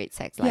really great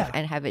sex life Yeah.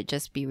 and have it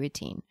just be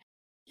routine.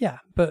 Yeah,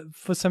 but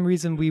for some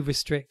reason we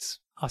restrict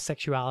our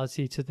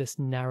sexuality to this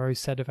narrow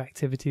set of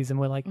activities, and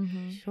we're like,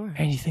 Sure.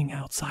 anything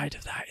outside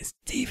of that is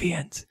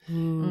deviant.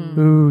 Mm.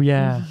 Ooh,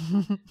 yeah.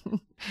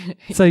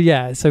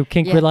 So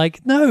kink, Yeah. we're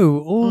like, no,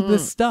 all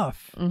this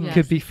stuff Mhm.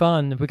 could be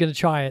fun. We're going to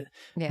try it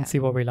Yeah. and see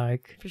what we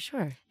like. For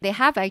sure. They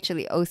have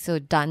actually also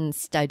done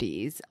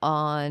studies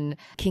on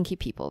kinky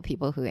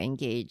people who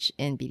engage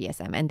in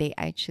BDSM, and they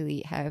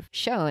actually have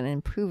shown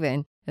and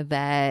proven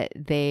that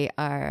they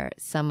are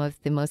some of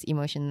the most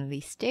emotionally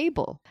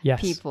stable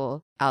Yes.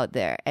 people out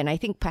there. And I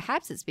think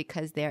perhaps it's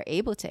because they're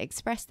able to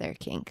express their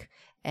kink.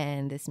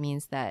 And this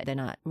means that they're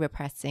not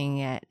repressing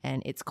it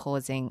and it's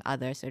causing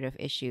other sort of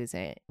issues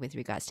with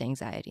regards to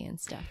anxiety and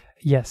stuff.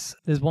 Yes,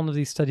 there's one of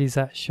these studies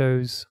that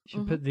shows, you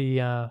should put the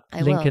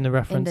link in the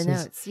references, In the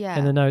notes, yeah.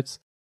 in the notes,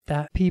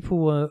 that people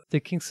were, the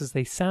kinksters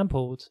they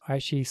sampled are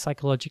actually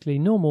psychologically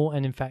normal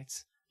and in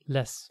fact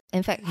less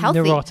In fact, healthy.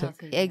 neurotic.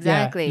 Healthy.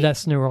 Exactly. Yeah,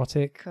 less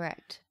neurotic.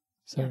 Correct.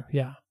 So,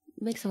 yeah.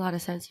 Makes a lot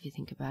of sense if you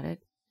think about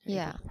it. You're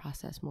Yeah. able to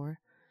process more.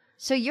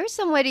 So you're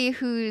somebody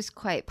who's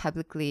quite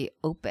publicly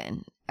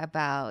open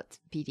about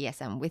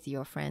BDSM with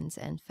your friends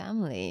and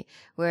family,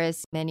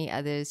 whereas many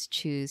others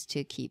choose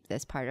to keep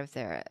this part of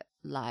their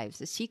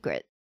lives a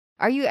secret.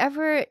 Are you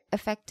ever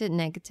affected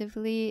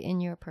negatively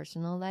in your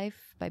personal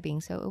life by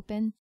being so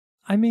open?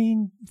 I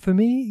mean, for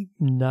me,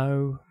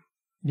 no.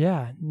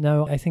 Yeah,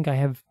 no, I think I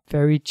have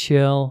very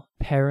chill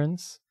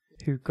parents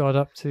who got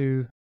up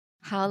to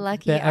How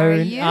lucky their are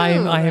own. you?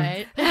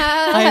 Right?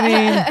 I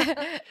mean,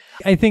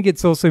 I think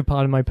it's also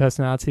part of my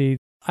personality.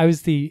 I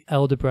was the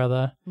elder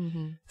brother,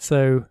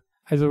 so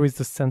I was always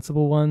the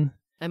sensible one.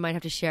 I might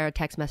have to share a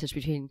text message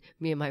between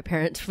me and my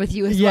parents with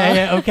you as Yeah, well.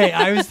 yeah, okay.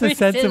 I was the We're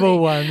sensible silly.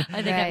 one.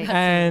 I think Right. I'm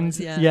And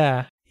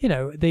you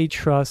know, they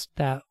trust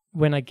that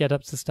when I get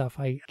up to stuff,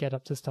 I get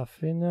up to stuff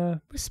in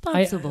a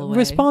responsible way.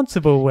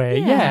 responsible way.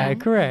 Yeah. Yeah,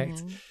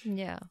 correct.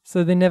 Yeah.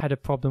 So they never had a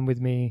problem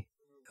with me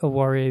or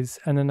worries.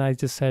 And then I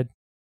just said,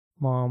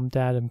 Mom,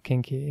 Dad, I'm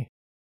kinky.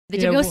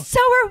 Did Yeah, you go, well- so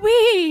are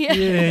we?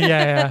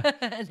 Yeah.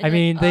 And I they're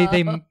mean, like,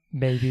 they "Oh."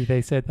 maybe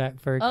they said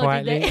that very Oh, did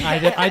quietly. they?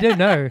 I don't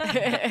know.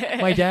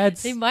 My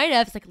dad's They might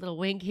have. It's like a little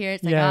wink here.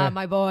 It's like, Yeah.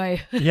 my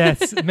boy.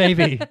 yes,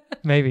 maybe.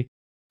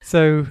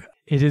 So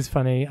it is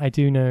funny. I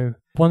do know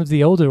one of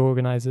the older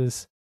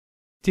organizers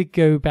did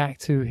go back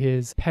to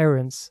his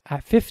parents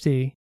at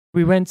 50.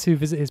 We went to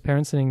visit his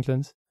parents in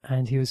England,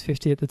 and he was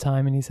 50 at the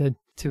time, and he said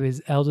to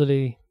his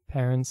elderly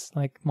parents,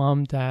 like,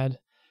 Mom, Dad,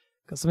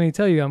 got something to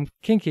tell you, I'm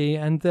kinky.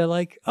 And they're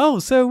like, oh,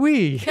 so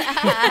we.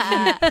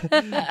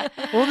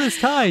 All this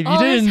time, you All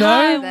didn't this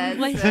know? time. That's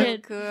Why so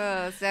should-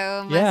 cool.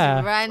 So must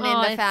Yeah. run Oh, in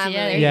I the see. family.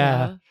 There you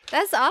Yeah. go.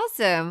 That's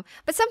awesome.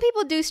 But some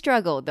people do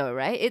struggle though,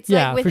 right? It's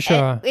Yeah, like with for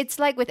sure. it's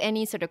like with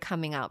any sort of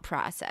coming out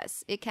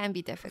process. It can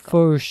be difficult.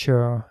 For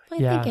sure. I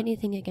yeah. think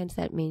anything against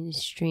that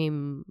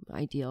mainstream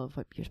ideal of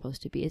what you're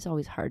supposed to be is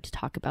always hard to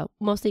talk about,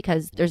 mostly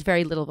because there's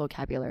very little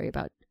vocabulary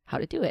about how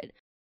to do it.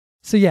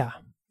 So yeah,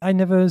 I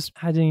never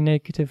had any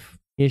negative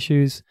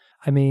issues.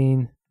 I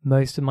mean,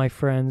 most of my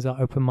friends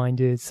are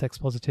open-minded,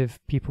 sex-positive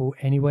people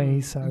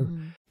anyway. So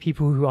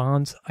people who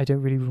aren't, I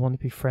don't really want to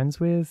be friends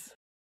with,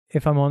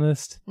 if I'm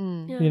honest.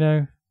 Yeah. You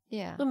know?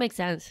 Yeah. That makes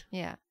sense.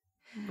 Yeah.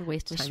 A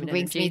waste of Which time and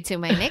brings energy. me to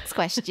my next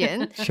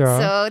question. Sure.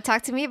 So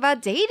talk to me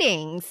about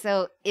dating.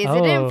 So is it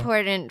Oh.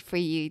 important for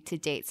you to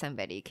date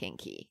somebody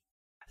kinky?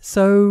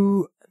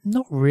 So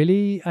not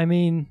really. I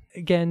mean,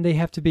 again, they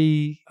have to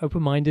be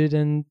open-minded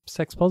and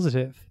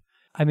sex-positive.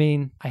 I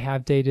mean, I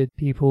have dated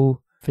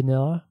people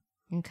vanilla,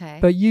 Okay.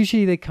 but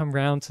usually they come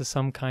round to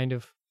some kind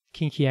of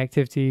kinky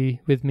activity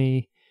with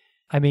me.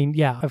 I mean,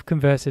 yeah, I've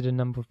converted a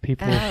number of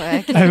people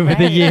okay, over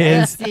the right.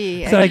 years. I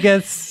see. So I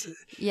guess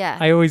yeah.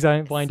 I always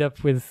wind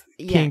up with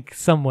Yeah. kink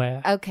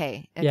somewhere.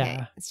 Okay.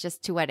 Yeah. It's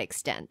just to what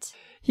extent?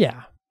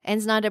 Yeah. And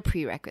it's not a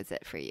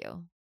prerequisite for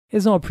you.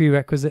 It's not a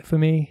prerequisite for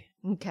me.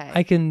 Okay.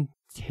 I can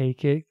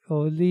take it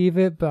or leave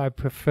it, but I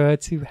prefer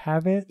to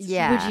have it.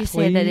 Yeah. Would you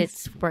say that please.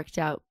 it's worked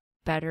out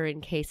better in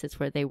cases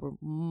where they were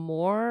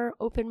more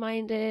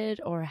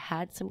open-minded or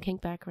had some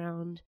kink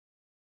background?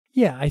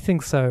 Yeah, I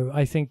think so.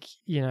 I think,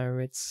 you know,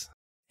 it's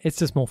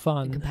just more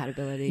fun.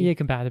 Compatibility. Yeah,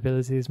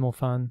 compatibility is more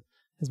fun.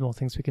 There's more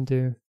things we can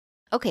do.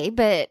 Okay,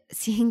 but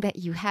seeing that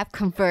you have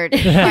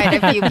converted quite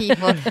a few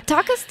people,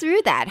 talk us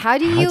through that. How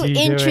do you do you do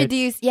it?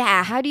 introduce?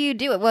 Yeah, how do you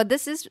do it? Well,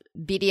 this is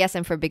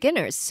BDSM for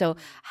beginners. So,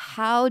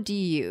 how do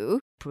you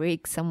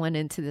break someone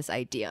into this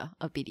idea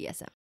of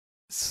BDSM?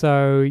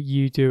 So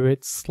you do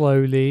it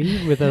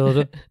slowly with a lot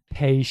of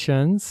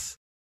patience.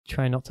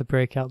 Try not to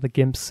break out the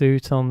gimp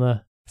suit on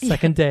the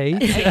second date.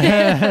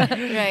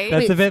 Right.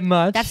 That's a bit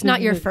much. That's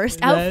not your first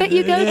outfit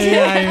you go to?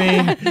 Yeah, I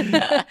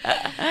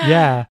mean,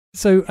 yeah.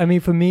 So, I mean,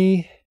 for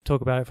me,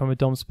 talk about it from a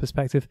Dom's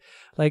perspective,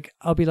 like,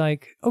 I'll be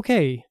like,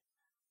 okay,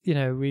 you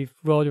know, we've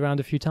rolled around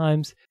a few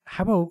times.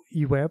 How about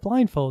you wear a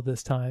blindfold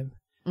this time?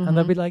 And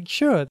they'll be like,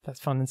 sure, that's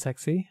fun and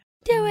sexy.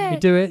 Do We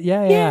it. do it.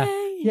 Yeah. Yay.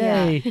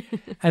 Yay.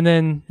 And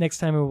then next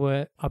time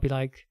I'll be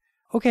like,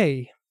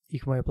 okay, you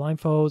can wear a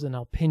blindfold and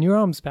I'll pin your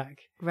arms back.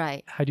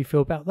 Right. How do you feel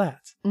about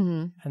that?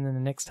 Mm-hmm. And then the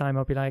next time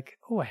I'll be like,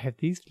 oh, I have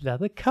these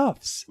leather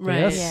cuffs.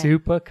 Right. They're Yeah.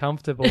 super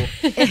comfortable.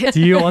 Do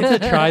you want to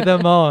try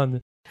them on?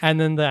 And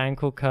then the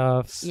ankle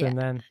cuffs. Yeah. And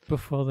then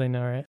before they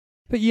know it.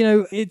 But, you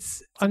know,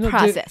 it's I'm not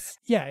Process.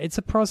 yeah, it's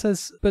a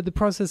process. But the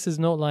process is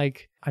not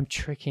like I'm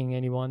tricking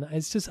anyone.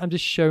 It's just I'm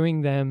just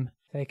showing them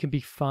that it can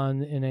be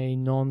fun in a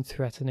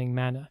non-threatening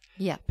manner.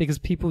 Yeah. Because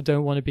people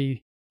don't want to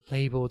be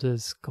labeled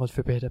as, God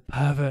forbid, a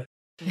pervert.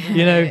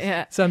 You know?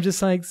 Yeah. So I'm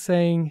just like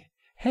saying,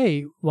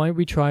 hey, why don't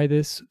we try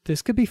this?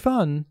 This could be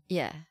fun.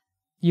 Yeah.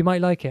 You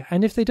might like it.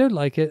 And if they don't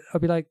like it, I'll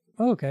be like,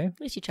 oh, okay.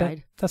 At least you that-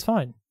 tried. that's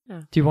fine.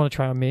 Yeah. Do you want to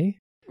try on me?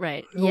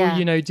 Right. Yeah. Or,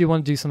 you know, do you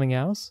want to do something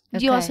else?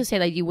 Do you Okay. also say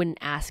like you wouldn't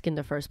ask in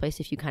the first place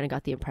if you kind of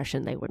got the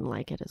impression they wouldn't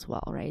like it as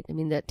well, right? I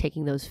mean, that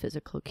taking those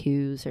physical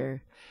cues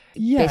or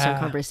based on Yeah.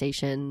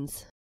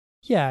 conversations.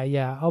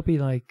 Yeah. I'll be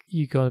like,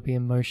 you got to be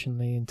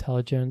emotionally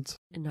intelligent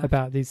Enough.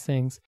 about these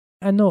things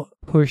and not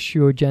push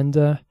your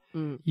agenda.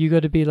 Mm. You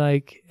got to be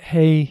like,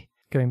 hey,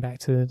 going back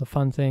to the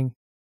fun thing,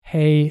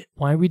 hey,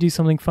 why don't we do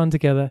something fun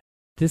together?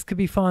 This could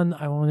be fun.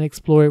 I want to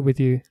explore it with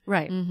you.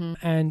 Right. Mm-hmm.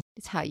 And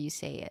It's how you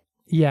say it.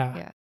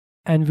 yeah.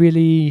 And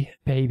really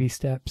baby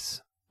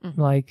steps. Mhm.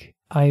 Like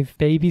I've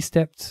baby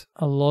stepped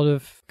a lot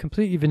of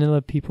completely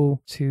vanilla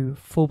people to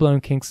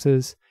full-blown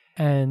kinksters.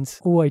 And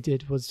all I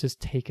did was just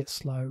take it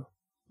slow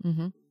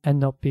Mm-hmm. and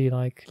not be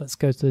like, let's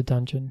go to the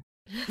dungeon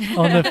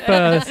on the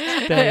first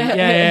day.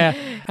 Yeah.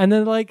 And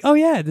then like, oh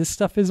yeah, this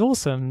stuff is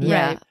awesome.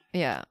 Yeah. Right.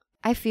 Yeah.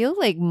 I feel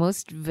like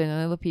most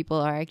vanilla people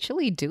are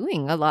actually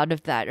doing a lot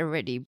of that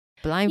already.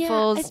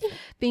 Blindfolds,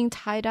 being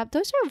tied up,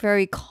 those are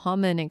very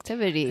common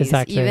activities.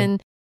 Exactly. Even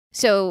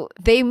so,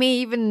 they may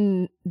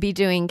even be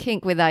doing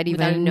kink without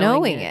even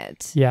knowing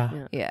it.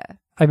 Yeah. Yeah.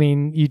 I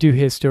mean, you do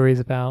hear stories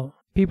about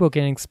people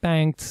getting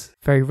spanked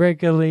very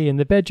regularly in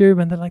the bedroom,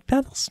 and they're like,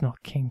 that's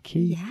not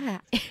kinky. Yeah.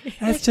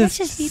 That's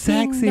just me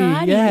being sexy.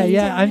 naughty.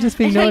 Yeah. I'm just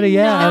being naughty.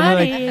 Yeah. I'm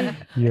like,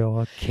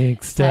 you're a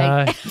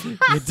kinkster.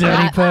 You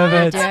dirty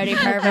pervert. Dirty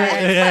pervert.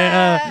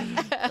 Yeah.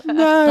 A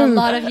No.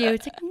 lot of you.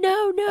 It's like,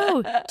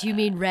 no. Do you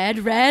mean red?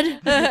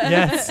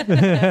 Yes.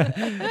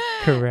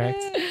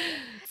 Correct.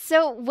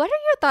 So, what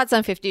are your thoughts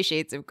on 50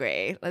 Shades of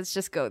Grey? Let's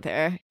just go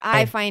there.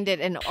 I find it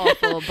an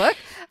awful book,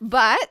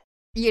 but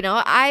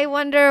I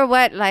wonder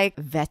what like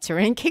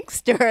veteran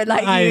kinkster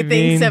like you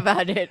thinks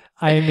about it.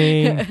 I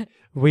mean,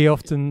 we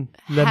often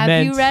lament.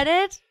 Have you read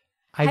it?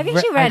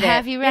 Haven't you read it?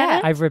 Have you read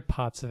it? I've read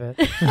parts of it.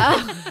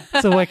 Oh.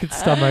 So I could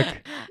stomach.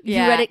 You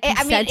read it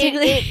I mean,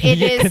 consensually?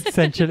 it is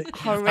Consensually.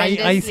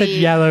 horrendously. I said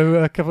yellow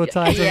a couple of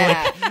times. I'm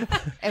Yeah. like,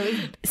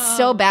 It was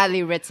so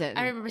badly written.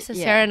 I remember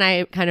Yeah. Sarah and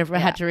I kind of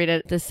had to read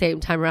it at the same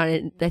time around.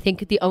 And I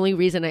think the only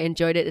reason I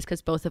enjoyed it is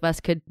because both of us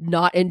could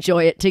not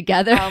enjoy it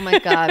together. Oh my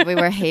God, we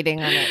were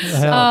hating on it so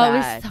It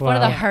bad. was one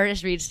of the Wow.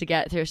 hardest reads to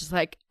get through. It's just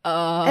like,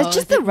 It's just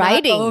is the it not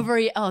writing.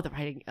 the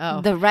writing.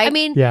 Oh, The right. I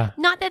mean, Yeah.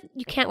 not that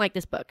you can't like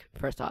this book.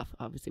 First off,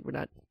 obviously, we're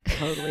not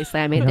totally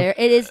slamming there.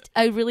 It is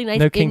a really nice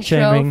No kink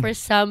intro shaming. for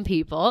some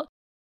people.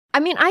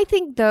 I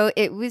think though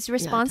it was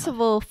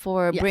responsible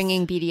for Yes.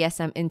 bringing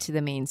BDSM into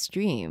the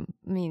mainstream.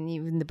 I mean,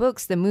 even the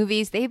books, the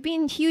movies, they've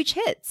been huge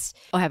hits.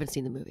 Oh, I haven't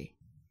seen the movie.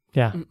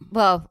 Yeah.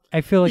 Well,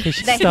 I feel like I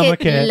should the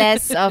stomach hit it.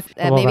 less of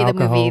A lot of maybe the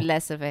movie alcohol.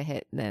 less of a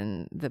hit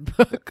than the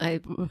book.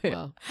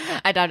 Well,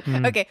 I don't.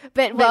 Mm. Okay,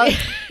 but well,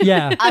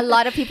 Yeah. a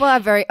lot of people are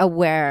very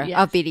aware Yes.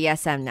 of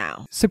BDSM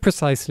now. So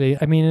precisely.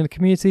 I mean, in the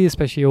community,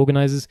 especially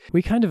organizers,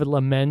 we kind of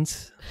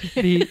lament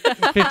the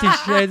 50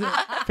 Shades.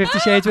 50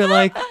 Shades, we're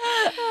like,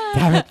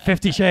 damn it,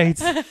 50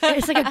 Shades.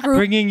 it's like a group,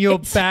 Bringing your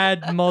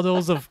bad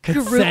models of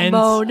group consent.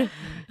 moan.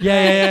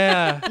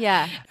 Yeah.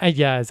 Yeah.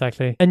 Yeah,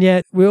 exactly. And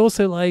yet we're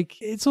also like,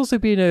 it's also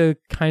been a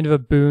kind of a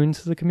boon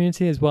to the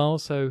community as well.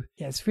 So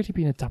yeah, it's really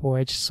been a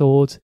double-edged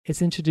sword.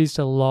 It's introduced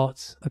a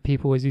lot of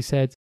people, as you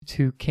said,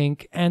 to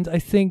kink. And I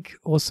think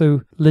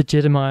also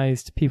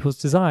legitimized people's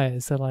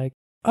desires. They're like,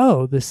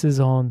 oh, this is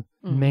on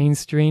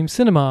mainstream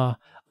cinema.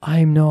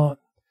 I'm not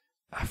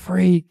a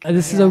freak.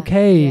 This is Yeah.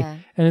 okay. Yeah.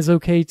 And it's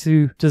okay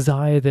to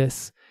desire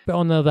this. But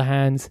on the other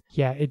hand,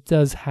 yeah, it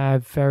does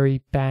have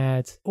very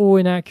bad or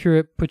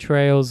inaccurate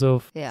portrayals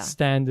of Yeah.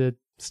 standard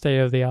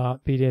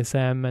state-of-the-art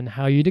BDSM and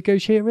how you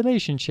negotiate a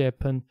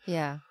relationship and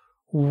Yeah.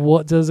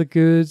 what does a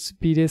good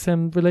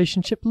BDSM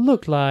relationship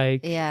look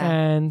like. Yeah.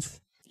 And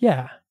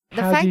yeah.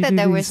 The how do fact you that do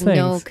there these was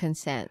no things?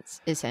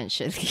 consent,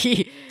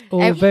 essentially.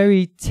 Or Every-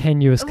 very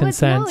tenuous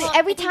consent. No,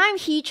 every time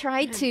he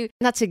tried to,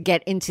 not to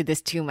get into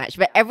this too much,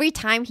 but every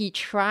time he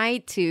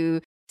tried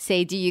to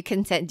say, do you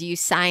consent? Do you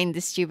sign the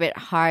stupid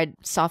hard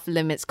soft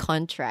limits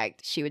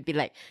contract? She would be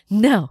like,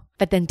 no,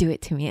 but then do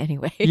it to me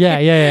anyway.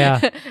 Yeah.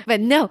 But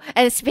no,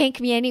 and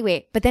spank me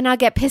anyway. But then I'll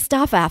get pissed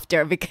off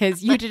after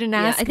because you didn't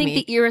Yeah, ask I think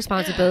me. the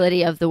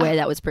irresponsibility of the way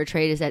that was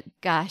portrayed is that,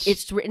 Gosh.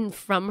 it's written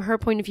from her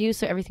point of view.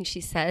 So everything she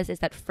says is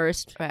that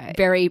first Right.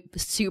 very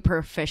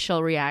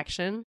superficial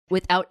reaction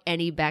without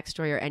any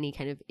backstory or any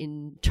kind of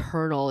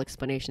internal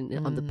explanation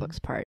on the book's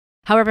part.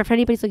 However, if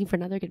anybody's looking for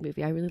another good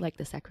movie, I really like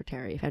The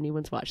Secretary, if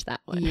anyone's watched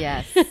that one.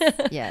 Yes.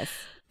 Yes.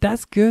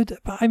 That's good.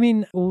 But I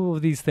mean, all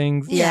of these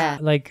things, Yeah.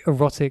 like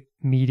erotic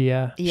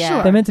media, Yeah.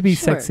 Sure. they're meant to be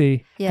Sure.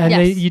 sexy. Yeah. And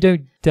Yes. you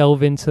don't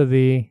delve into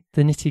the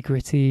nitty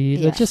gritty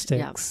Yeah.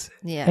 logistics.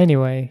 Yeah.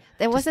 Anyway,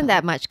 There wasn't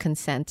that much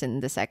consent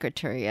in The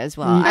Secretary as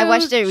well. Mm. I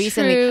watched it True,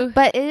 recently, true.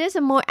 but it is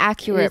a more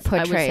accurate It is, I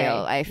would say,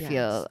 portrayal, I yes.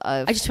 feel,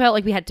 of I just felt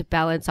like we had to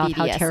balance off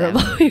how BDSM.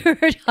 terrible we were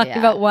talking Yeah.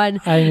 about one.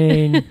 I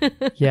mean,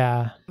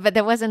 yeah. but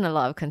there wasn't a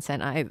lot of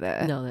consent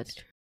either. No, that's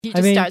true. You I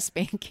just mean- start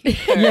spanking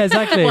her Yeah,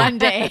 exactly. one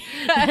day.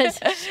 It's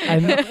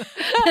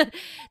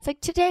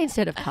like today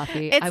instead of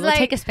coffee, It's I will like,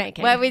 take a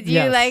spanking. What would you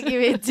Yes. like you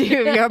would do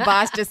if your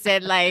boss just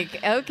said like,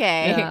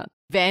 okay, Yeah.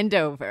 bend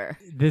over.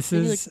 This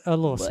And you're is a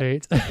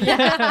lawsuit.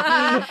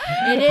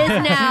 It is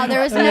now.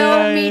 There was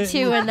no Me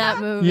Too in that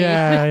movie.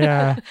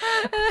 Yeah.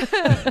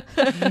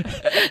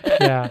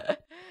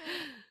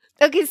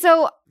 Okay,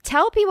 so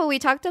tell people, we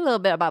talked a little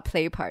bit about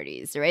play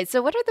parties, right?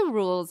 So what are the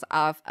rules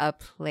of a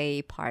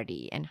play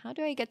party and how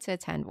do I get to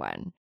attend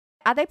one?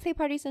 Are there play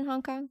parties in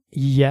Hong Kong?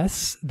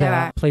 Yes, there There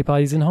are are. play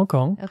parties in Hong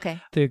Kong.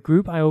 Okay. The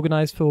group I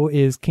organized for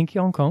is Kinky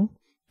Hong Kong.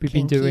 We've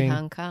Kinky been doing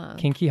Hong Kong.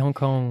 Kinky Hong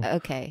Kong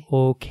Okay.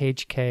 or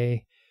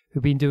KHK.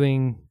 We've been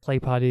doing play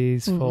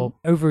parties for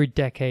over a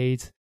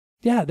decade.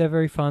 Yeah, they're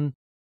very fun.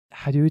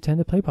 How do you attend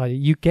a play party?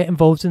 You get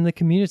involved in the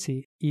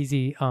community.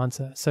 Easy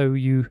answer. So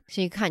you...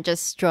 So you can't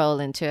just stroll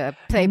into a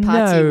play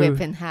party No.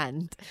 whip in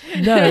hand.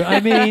 No, I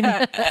mean,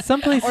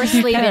 some places Or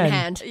you slave can. in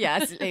hand.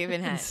 Yeah, slave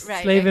in hand.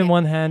 Right. Slave in okay.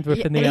 one hand,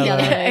 whip in the Yeah,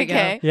 other. there you go.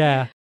 Okay.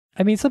 Yeah.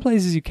 I mean, some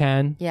places you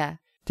can. Yeah.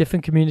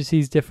 different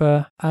communities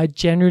differ.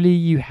 Generally,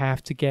 you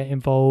have to get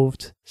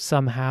involved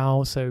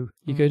somehow. So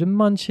you go to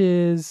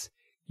Munches,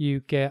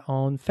 you get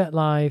on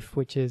FetLife,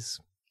 which is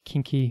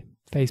kinky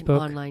Facebook.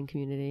 Online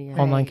community.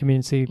 Yeah. Online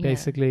community, Yeah.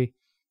 basically.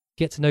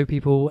 Get to know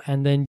people.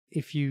 And then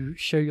if you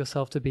show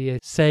yourself to be a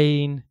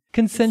sane,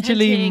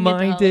 consensually Consenting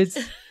minded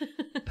adults.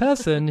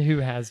 person who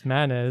has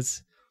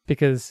manners,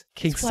 because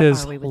What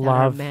kinksters are we without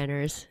our love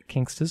manners?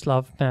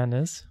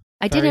 manners.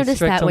 I did Very notice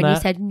strict that on when you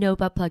that. said no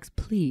butt plugs,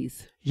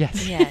 please.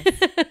 Yes. Yes.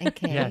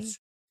 Okay. Yes.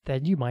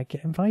 Then you might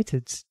get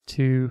invited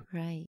to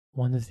Right.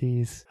 one of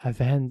these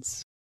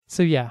events.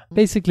 So yeah,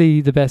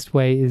 basically the best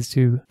way is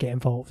to get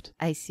involved.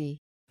 I see.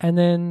 And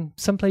then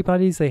some play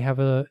parties, they have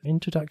a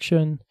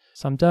introduction,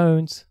 some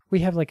don't. We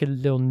have like a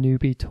little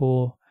newbie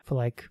tour for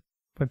like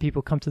when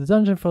people come to the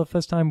dungeon for the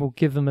first time, we'll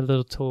give them a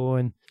little tour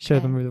and show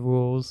Okay. them the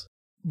rules.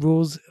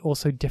 Rules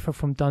also differ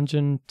from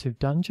dungeon to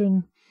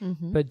dungeon,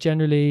 Mm-hmm. but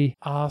generally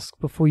ask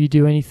before you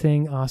do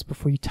anything, ask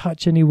before you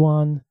touch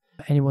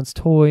anyone's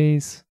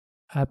toys.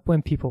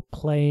 When people are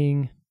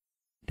playing,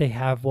 they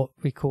have what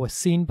we call a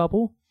scene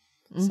bubble.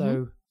 Mm-hmm.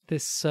 So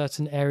this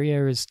certain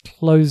area is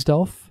closed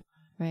off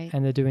Right.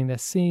 and they're doing their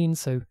scene,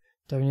 so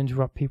don't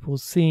interrupt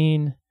people's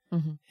scene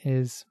Mm-hmm.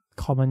 is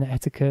common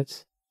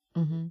etiquette.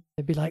 Mm-hmm.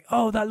 They'd be like,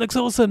 oh, that looks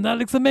awesome, that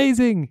looks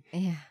amazing.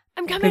 Yeah.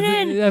 I'm coming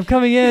in. I'm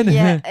coming in.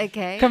 Yeah.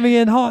 Okay. Coming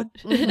in hot.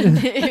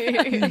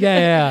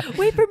 yeah.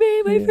 Wait for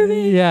me. Wait for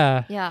me.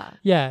 Yeah. Yeah.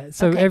 Yeah.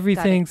 So Okay, got it.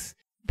 everything's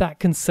that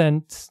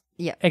consent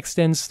Yeah.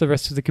 extends to the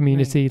rest of the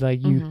community.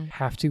 Like you Mhm.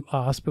 have to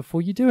ask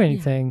before you do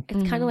anything. It's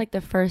kind Mhm. of like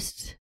the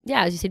first,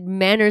 as you said,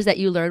 manners that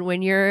you learn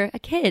when you're a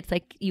kid. It's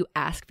like you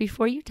ask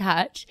before you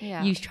touch.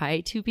 Yeah. You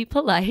try to be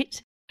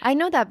polite. I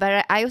know that,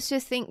 but I also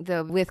think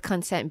though, with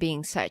consent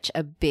being such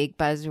a big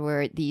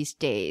buzzword these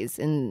days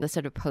in the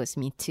sort of post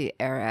Me Too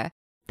era,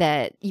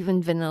 that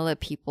even vanilla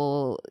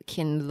people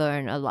can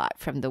learn a lot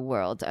from the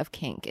world of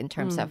kink in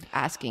terms of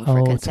asking for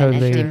Oh, consent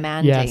totally. and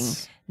demanding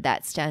Yes.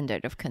 that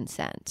standard of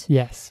consent.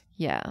 Yes.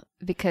 Yeah,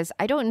 because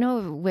I don't know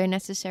if we're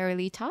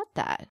necessarily taught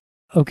that.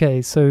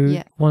 Okay, so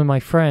Yeah. one of my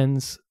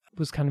friends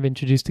was kind of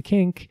introduced to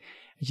kink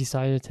and she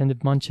started attending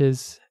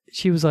Munches.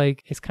 She was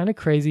like, it's kind of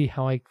crazy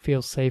how I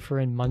feel safer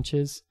in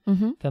Munches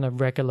Mm-hmm. than a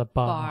regular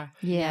bar.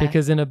 Yeah.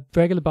 Because in a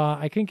regular bar,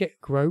 I can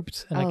get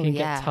groped and I Oh, can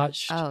yeah. get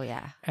touched Oh,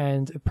 yeah.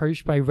 and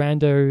approached by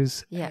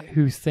randos Yeah.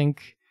 who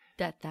think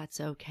That's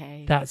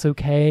okay. that's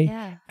okay.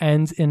 Yeah.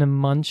 And in a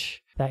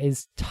munch, that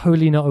is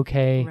totally not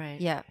okay. Right.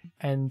 Yeah.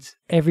 And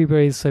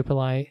everybody's so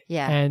polite.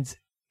 Yeah. And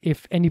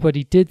if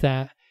anybody did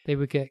that, they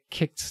would get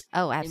kicked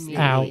Oh, absolutely.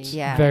 out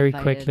Yeah. very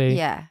Invited. quickly.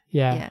 Yeah.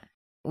 Yeah. Yeah.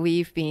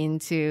 We've been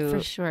to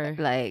For sure.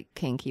 like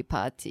kinky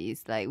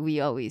parties. Like we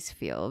always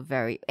feel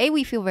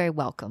we feel very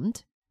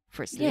welcomed,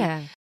 firstly.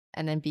 Yeah.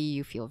 And then B,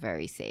 you feel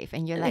very safe.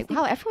 And you're And I like, think-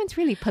 wow, everyone's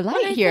really Well,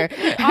 polite I here.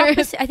 think the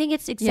opposite, I think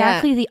it's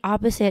exactly the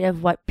opposite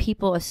of what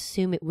people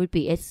assume it would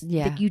be. It's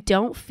Yeah. like you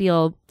don't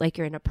feel like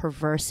you're in a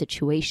perverse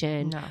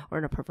situation No. or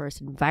in a perverse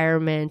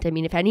environment. I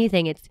mean, if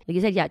anything, it's like you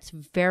said, it's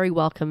very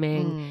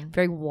welcoming, Mm.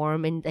 very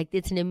warm, and like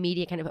it's an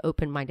immediate kind of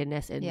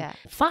open-mindedness and Yeah.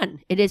 fun.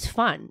 It is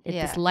fun. It's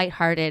Yeah. just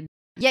lighthearted.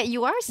 Yeah,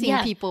 you are seeing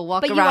Yeah. people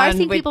walk But around you are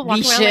seeing with people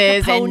walking leashes around like a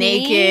and pony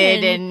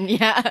naked and- and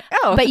yeah.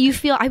 Oh. But you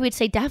feel, I would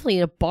say, definitely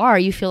in a bar,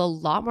 you feel a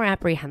lot more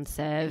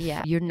apprehensive.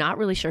 Yeah. You're not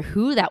really sure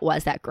who that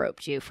was that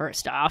groped you,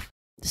 first off.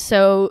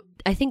 So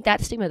I think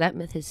that stigma, that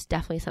myth is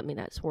definitely something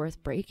that's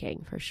worth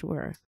breaking for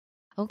sure.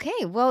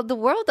 Okay, well, the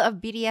world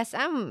of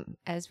BDSM,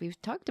 as we've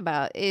talked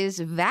about, is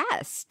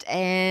vast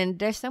and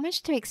there's so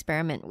much to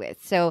experiment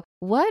with. So,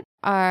 what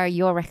are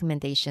your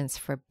recommendations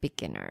for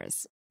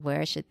beginners?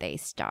 Where should they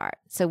start?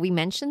 So, we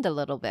mentioned a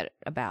little bit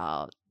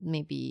about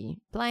maybe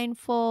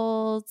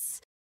blindfolds,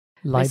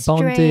 Light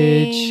bondage.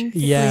 Restraints.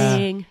 Yeah.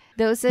 Ring.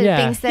 those are Yeah.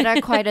 things that are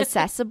quite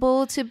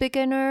accessible to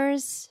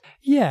beginners.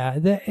 Yeah.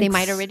 They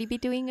might it's- already be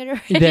doing it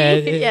already.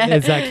 They're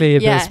exactly a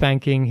bit Yeah. of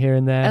spanking here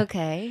and there.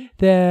 Okay.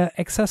 They're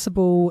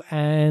accessible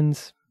and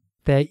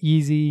they're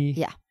easy.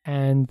 Yeah.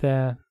 And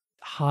they're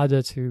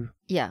harder to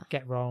Yeah.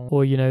 get wrong.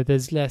 Or,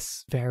 there's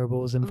less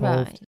variables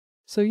involved. Right.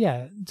 So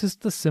yeah,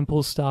 just the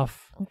simple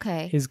stuff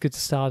Okay. is good to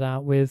start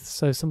out with.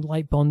 So some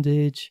light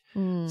bondage,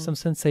 Mm. some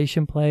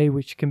sensation play,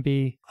 which can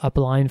be a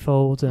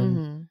blindfold and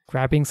Mhm.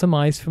 grabbing some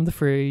ice from the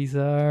freezer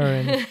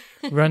and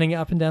running it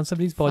up and down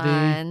somebody's body.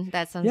 Fun.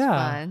 That sounds Yeah.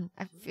 fun.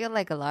 I feel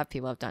like a lot of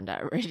people have done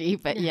that already,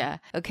 but yeah.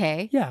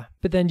 Okay. Yeah,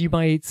 but then you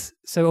might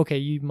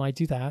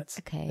do that.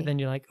 Okay. But then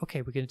you're like,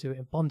 okay, we're going to do it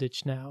in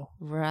bondage now.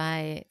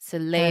 Right. So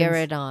layer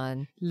And- it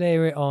on.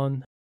 Layer it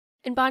on.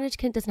 And bondage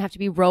doesn't have to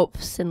be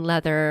ropes and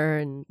leather,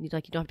 and you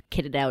don't have to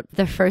kit it out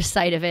the first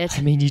sight of it.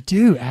 I mean, you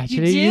do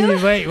actually.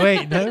 do?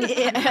 Wait, no.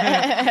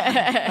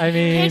 Yeah. I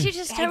mean, Can't you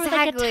just start with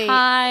like Exactly. a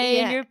tie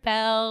Yeah. and your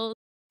belt?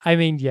 I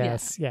mean,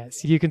 yes.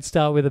 You can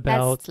start with a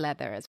belt. That's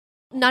leather as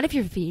Not if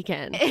you're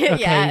vegan. well.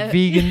 Okay,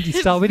 vegan. You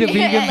start with a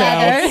vegan Leather.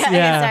 belt. You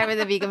Yeah. start with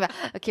a vegan belt.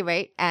 Okay,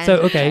 wait. And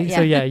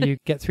So you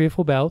get 3 or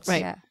 4 belts,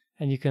 Yeah.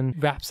 and you can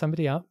wrap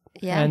somebody up,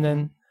 Yeah. and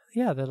then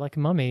they're like a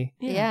mummy.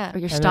 Yeah. Or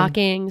your And then-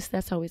 stockings.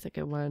 That's always a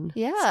good one.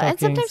 Yeah, and Stockings,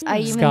 sometimes I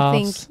even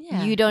scarves. think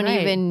Yeah, you don't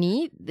right. even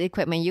need the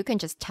equipment. You can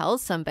just tell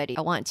somebody,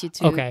 I want you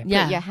to Okay. put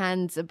Yeah. your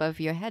hands above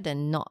your head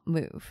and not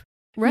move.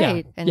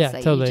 Right. And Yeah, it's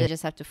like totally. you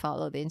just have to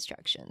follow the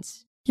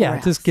instructions. Yeah, Or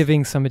just else.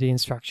 giving somebody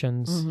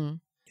instructions. Mhm.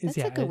 is-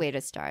 That's a good way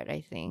to start,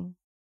 I think.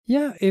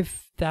 Yeah,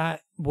 if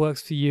that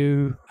works for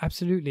you,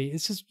 absolutely.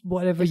 It's just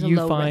whatever There's a you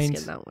low find.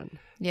 risk in that one.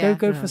 Yeah.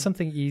 Go Yeah. for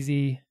something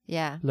easy,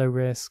 Yeah. low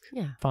risk,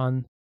 Yeah.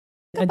 fun.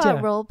 What And about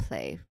yeah, role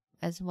play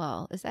as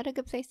well? Is that a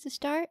good place to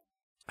start?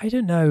 I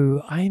don't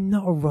know. I'm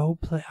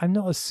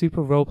not a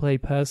super role play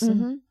person.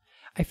 Mm-hmm.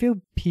 I feel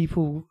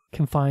people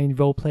can find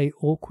role play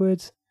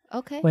awkward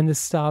Okay. when they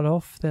start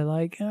off. They're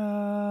like,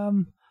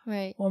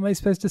 Right. what am I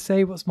supposed to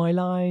say? What's my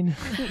line?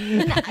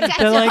 I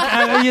They're like,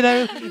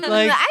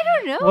 like, I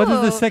don't know. what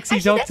does the sexy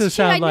Actually, doctor that's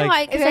true. sound I know.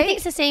 like? I think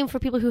it's the same for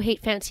people who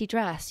hate fancy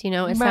dress. You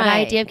know, it's that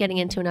Right. idea of getting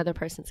into another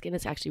person's skin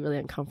is actually really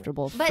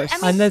uncomfortable. But, for I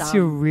mean- Unless some.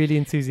 you're really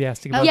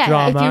enthusiastic about yeah,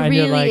 drama if you're and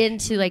really you're like,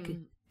 into like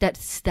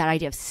that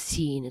idea of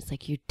scene, it's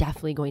like you're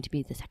definitely going to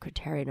be the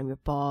secretary and I'm your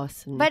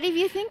boss. And, But if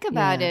you think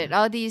about Yeah. it,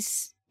 all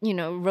these,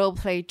 role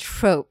play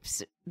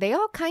tropes, they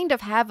all kind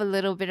of have a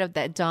little bit of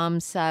that dom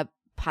sub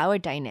power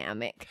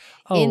dynamic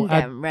in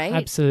them, right?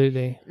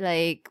 Absolutely.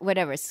 Like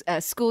whatever,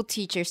 school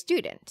teacher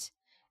student,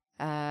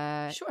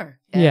 sure,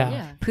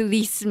 Yeah.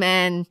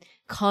 policeman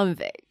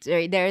convict.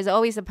 Right? There is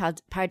always a power.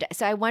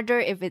 So I wonder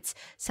if it's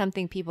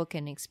something people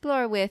can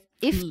explore with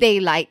if they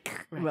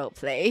like Right. role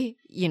play.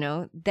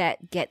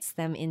 That gets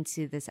them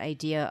into this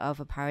idea of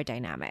a power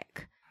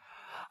dynamic.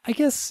 I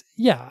guess,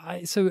 yeah.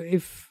 So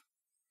if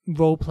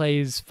role play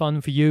is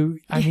fun for you,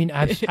 I mean,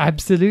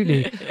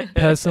 absolutely.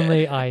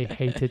 Personally, I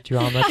hated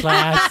drama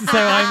class, so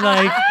I'm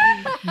like,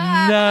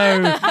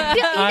 no.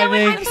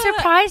 I'm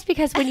surprised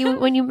because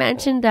when you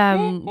mentioned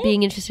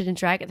being interested in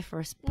drag at the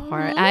first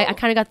part, I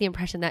kind of got the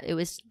impression that it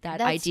was that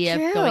That's idea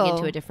of going into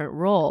true. a different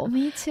role.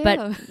 Me too.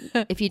 But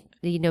if you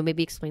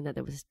maybe explain that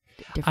there was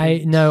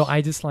different.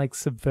 I just like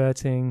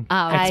subverting Oh,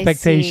 I see.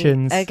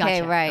 expectations Okay,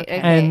 Gotcha. right. Okay.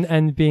 Okay.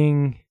 and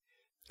being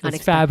this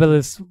Unexpected.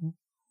 fabulous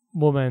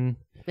woman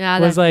Yeah,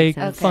 was that makes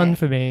like sense. fun Okay.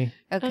 for me.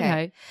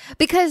 Okay.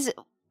 Because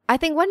I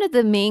think one of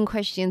the main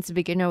questions a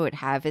beginner would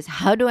have is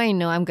how do I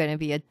know I'm going to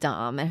be a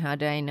dom and how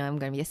do I know I'm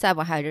going to be a sub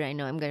or how do I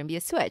know I'm going to be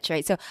a switch,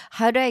 right? So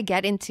how do I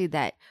get into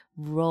that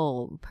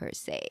role per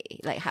se?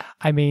 Like how?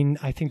 I mean,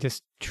 I think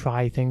just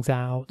try things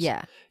out.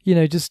 Yeah.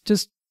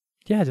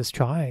 Just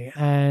try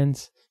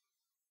and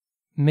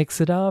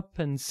mix it up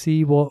and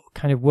see what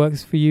kind of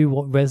works for you,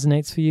 what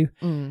resonates for you.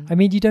 I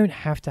mean, you don't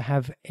have to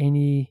have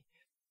any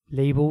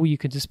label. You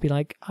could just be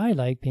like, I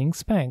like being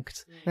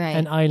spanked Right.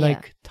 and I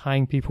like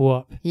tying people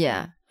up.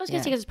 Yeah. I was going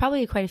to say, because there's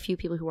probably quite a few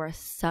people who are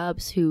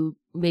subs who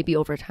maybe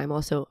over time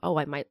also,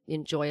 I might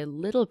enjoy a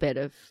little bit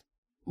of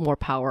more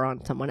power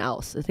on someone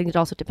else. I think it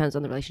also depends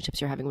on the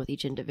relationships you're having with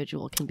each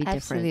individual can be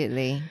different.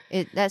 Absolutely.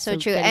 That's so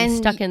true. getting And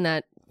stuck in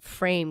that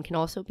frame can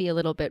also be a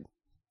little bit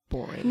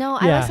boring. no,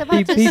 I Yeah. was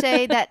about to Be-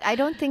 say that I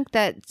don't think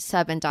that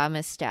sub and dom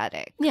is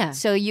static. Yeah.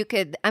 So you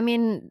could, I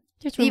mean,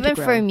 There's room to even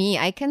grow. for me,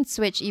 I can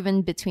switch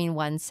even between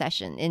one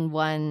session. In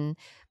one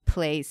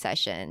play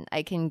session,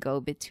 I can go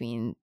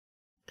between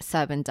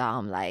sub and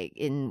dom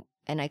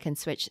and I can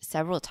switch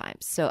several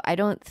times. So I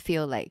don't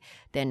feel like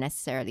they're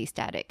necessarily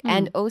static.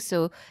 And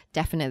also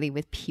definitely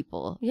with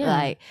people. Yeah.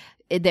 Like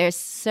there's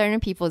certain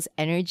people's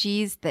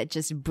energies that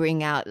just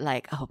bring out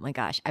like, oh my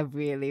gosh, I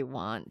really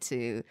want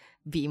to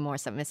be more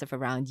submissive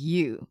around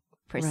you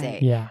per Right. se.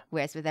 Yeah.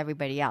 Whereas with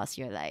everybody else,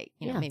 you're like,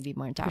 Yeah, maybe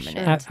more sure.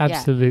 dominant.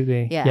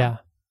 Absolutely. Yeah. Yeah.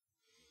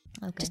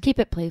 Okay. Just keep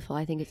it playful.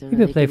 I think it's a Keep it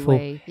really playful. good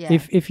way. Yeah.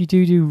 If you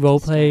do role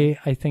play,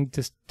 I think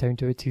just don't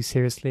do it too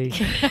seriously.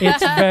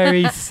 It's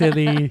very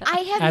silly. I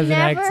have as an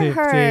never activity.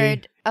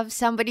 heard of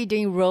somebody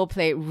doing role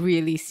play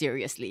really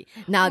seriously.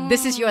 Now,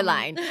 this is your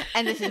line,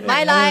 and this is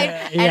my line,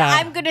 and Yeah.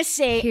 I'm gonna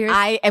say Here's-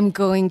 I am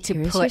going to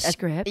here's put your a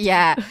script.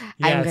 Yeah, I'm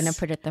Yes. gonna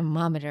put a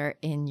thermometer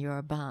in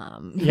your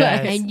bum.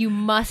 Yes. And you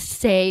must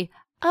say,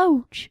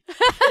 ouch.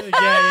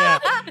 yeah.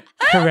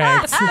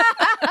 Correct.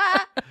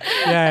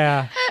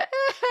 yeah.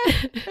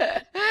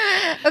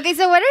 Okay,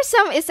 so what are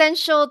some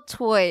essential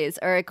toys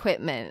or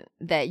equipment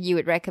that you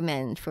would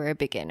recommend for a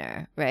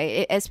beginner,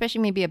 right?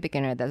 Especially maybe a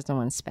beginner that doesn't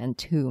want to spend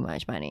too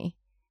much money.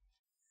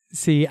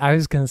 See, I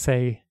was going to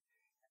say,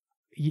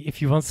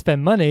 if you want to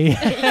spend money.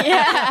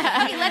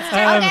 Yeah. let's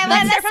start- okay,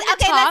 let's start from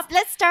the top.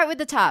 Let's start with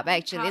the top,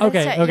 actually. Let's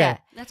Okay, start- okay. yeah.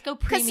 Let's go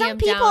Because premium some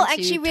people down to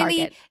actually really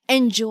Target.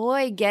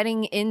 enjoy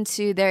getting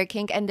into their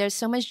kink, and there's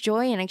so much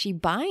joy in actually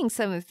buying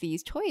some of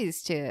these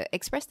toys to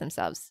express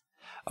themselves.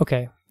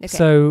 Okay. Okay.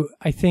 So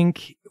I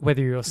think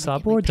whether you're a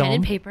sub or pen dom.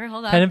 and paper.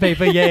 Hold on. Pen and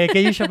paper. Yeah,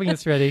 get your shopping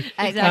list ready.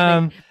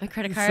 Exactly. My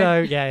credit card. So,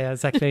 yeah,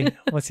 exactly.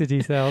 What's your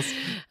details?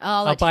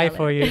 I'll I'll buy it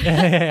for you.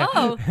 Yeah.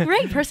 Oh,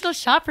 great. Personal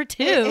shopper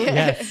too.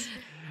 Yes.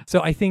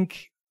 So I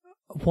think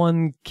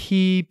one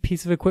key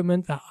piece of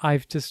equipment that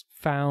I've just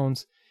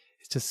found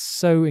is just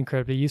so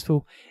incredibly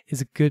useful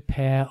is a good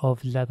pair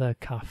of leather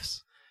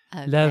cuffs,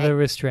 leather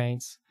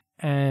restraints.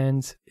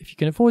 And if you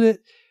can afford it,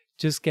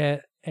 just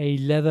get a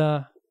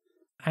leather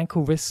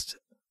ankle wrist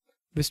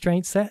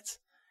restraint set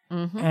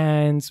Mm-hmm.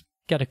 and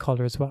get a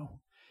collar as well.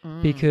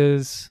 Mm.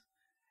 Because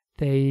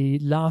they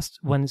last,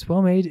 when it's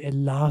well made, it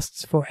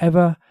lasts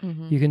forever.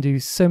 Mm-hmm. You can do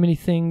so many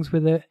things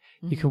with it.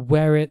 You can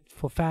wear it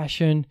for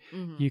fashion.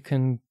 Mm-hmm. You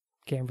can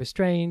get in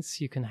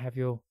restraints. You can have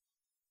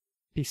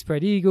be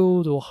spread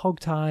eagled or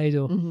hog-tied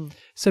or Mm-hmm.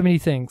 so many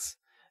things.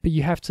 But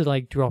you have to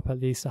like drop at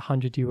least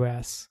 100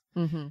 US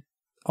Mm-hmm.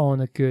 on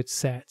a good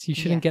set. You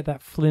shouldn't Yeah. get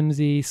that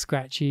flimsy,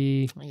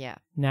 scratchy, Yeah.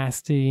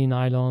 nasty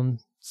nylon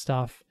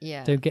stuff.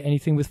 Yeah. Don't get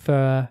anything with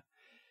fur.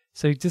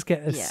 So just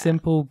get a Yeah.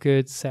 simple,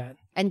 good set.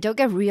 And don't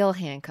get real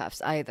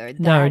handcuffs either.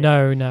 No.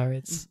 That-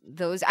 It's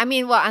Those, I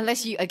mean, well,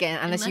 unless you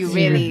Unless you you're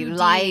really moody.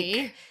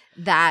 like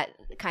that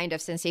kind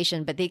of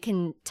sensation, but they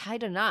can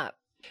tighten up.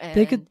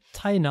 they could and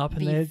tighten up and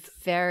be they're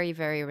very,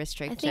 very I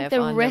restrictive. think the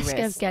on risk the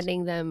of wrist.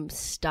 getting them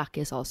stuck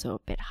is also a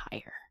bit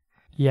higher.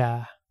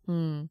 yeah.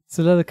 Mm,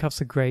 So leather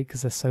cuffs are great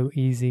because they're so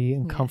easy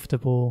and Yeah.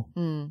 comfortable.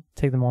 mm,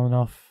 Take them on and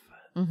off.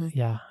 mm-hmm.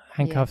 Yeah,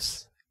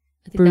 handcuffs.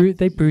 I think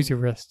They bruise your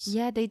wrists.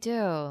 Yeah, they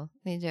do.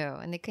 They do.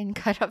 And they can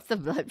cut off the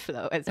blood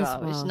flow as well,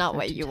 which is not if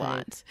what they're you too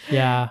want.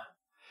 Yeah.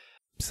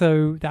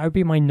 So that would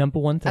be my number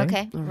one thing.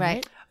 Okay, All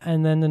right.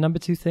 And then the number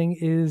two thing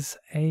is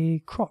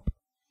a crop.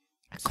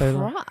 So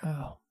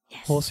crop?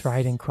 horse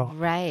riding crop.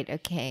 Right,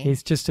 okay.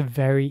 It's just a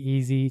very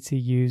easy to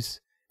use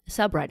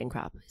Sub riding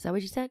crop. Is that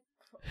what you said?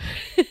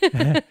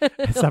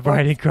 sub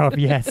riding crop.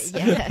 Yes.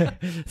 Yeah.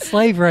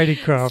 Slave riding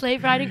crop.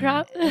 Slave riding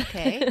crop.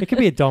 Okay. It could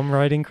be a dom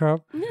riding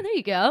crop. No, there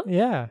you go.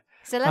 Yeah.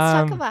 So let's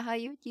talk Um, about how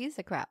you use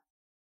the crop.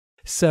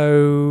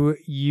 So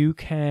you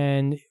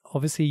can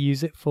obviously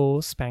use it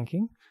for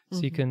spanking. So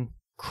you Mhm. can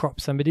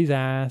crop somebody's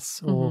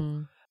ass or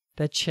Mhm.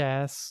 their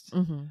chest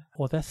Mm-hmm.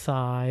 or their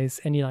thighs,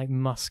 any like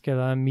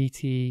muscular,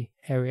 meaty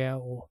area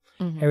or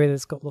Mm-hmm. area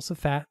that's got lots of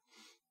fat.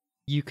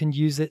 You can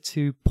use it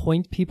to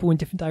point people in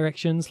different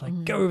directions, like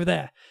Mhm. go over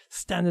there,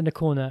 stand in the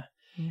corner.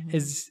 Mm-hmm.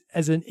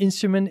 As an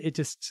instrument, it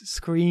just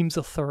screams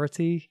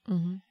authority.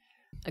 Mm-hmm.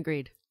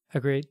 Agreed.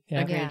 Agreed.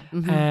 Yeah. Agreed. Yeah.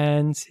 Mhm.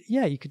 And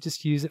yeah, you could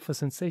just use it for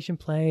sensation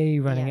play,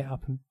 running Yeah. it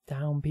up and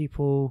down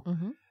people,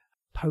 Mm-hmm.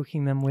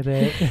 poking them with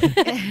it.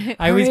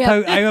 I Hurry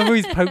up.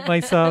 always poke my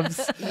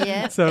subs.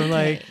 Yeah. So I'm okay.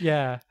 like,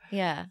 yeah.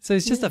 Yeah. So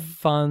it's just a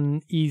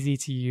fun, easy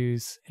to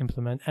use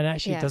implement, and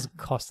actually Yeah. it doesn't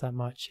cost that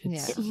much.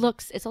 It's,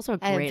 It's also a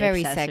great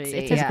very accessory. sexy,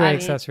 it's a yeah. great I mean,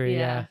 accessory,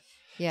 yeah.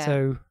 Yeah.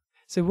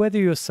 So whether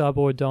you're sub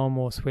or dom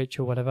or switch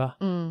or whatever,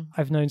 Mm.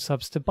 I've known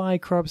subs to buy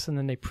crops and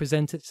then they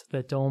present it to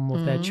their dom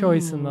of their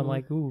choice, and they're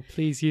like, "Ooh,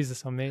 please use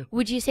this on me."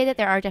 Would you say that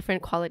there are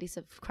different qualities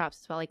of crops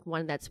as well? Like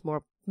one that's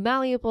more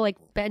malleable, like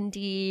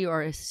bendy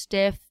or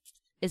stiff,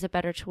 is a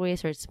better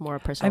choice, or it's more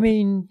personal?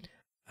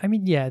 I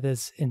mean, yeah.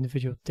 There's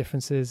individual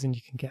differences, and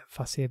you can get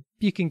fussy.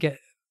 You can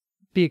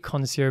be a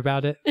connoisseur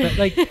about it, but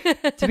like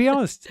to be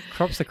honest,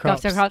 crops are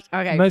crops. Crops are crops.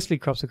 Okay. Mostly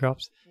crops are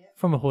crops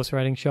from a horse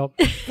riding shop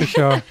for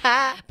sure.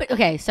 But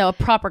okay, so a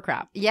proper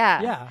crop.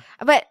 Yeah. Yeah.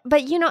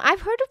 But you know,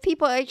 I've heard of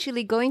people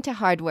actually going to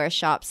hardware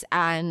shops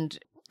and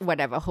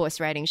whatever horse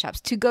riding shops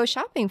to go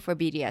shopping for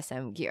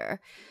BDSM gear.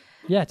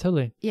 Yeah,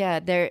 totally. Yeah,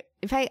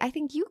 in fact, I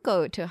think you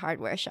go to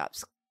hardware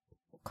shops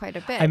quite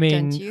a bit. I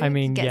mean- don't you? I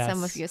mean, to get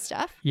some yes. of your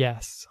stuff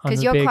Yes.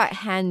 because you're quite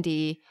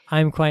handy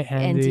I'm quite in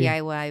handy.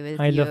 DIY with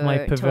I your love my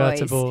toys.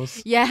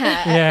 pervertibles. Yeah.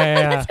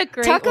 Yeah. That's a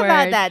great Talk word.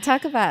 about that.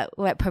 Talk about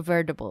what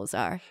pervertibles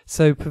are.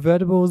 So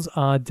pervertibles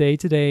are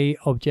day-to-day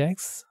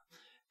objects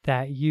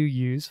that you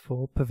use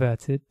for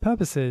perverted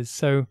purposes.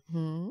 So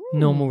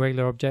normal,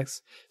 regular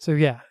objects. So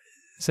yeah.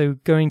 So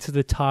going to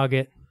the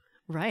Target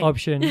Right.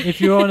 option. If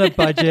you're on a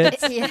budget,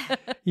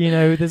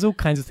 Yeah. there's all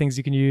kinds of things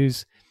you can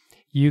use.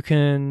 You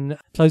can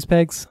clothes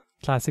pegs,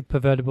 classic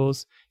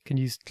pervertibles. You can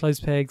use clothes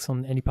pegs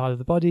on any part of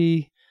the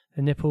body,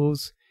 the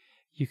nipples.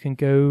 You can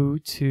go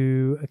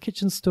to a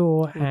kitchen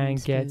store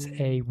and get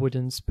a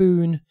wooden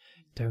spoon.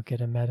 Don't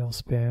get a metal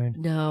spoon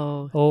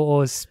No.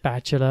 or a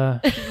spatula.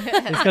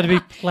 It's got to be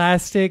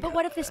plastic. But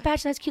what if the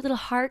spatula has cute little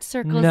heart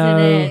circles No,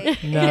 in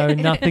it? no,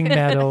 nothing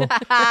metal.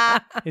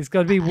 It's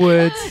got to be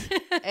wood.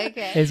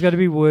 Okay. It's got to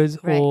be wood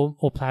Right.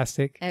 or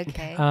plastic.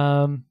 Okay.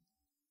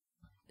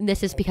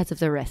 This is because of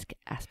the risk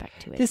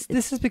aspect to it.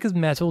 This is because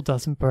metal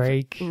doesn't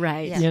break.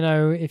 Right.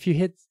 Yeah. If you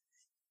hit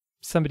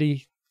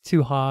somebody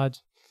too hard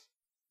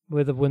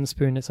with a wooden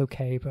spoon, it's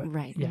okay, but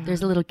Right. yeah.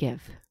 There's a little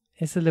give.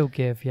 It's a little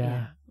give,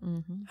 yeah.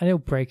 Mm-hmm. And it'll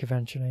break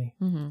eventually.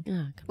 Mm-hmm.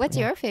 Yeah. What's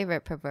Yeah. your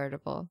favorite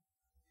pervertible?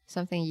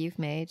 Something you've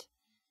made?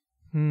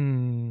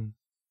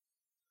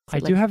 I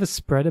do have a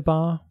spreader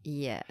bar,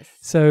 Yes.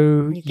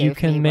 so You you gave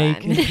can me make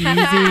one. an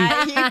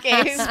easy You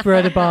gave-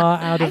 spreader bar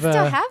out I of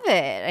still a. have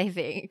it, I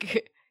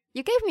think.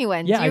 You gave me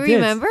one. Yeah, Do you I did.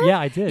 remember? Yeah,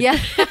 I did. Yeah.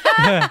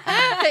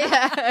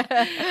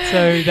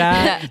 So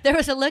that. There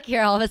was a look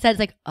here. All of a sudden, it's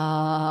like,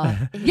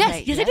 yes,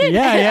 Like, yes, I yeah. did.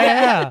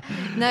 Yeah.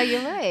 No,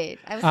 you're right.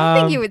 I was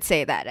hoping you would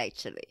say that,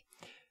 actually.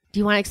 Do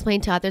you want to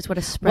explain to others what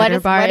a spreader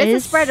bar What is?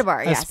 is a spreader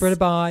bar? A Yes. spreader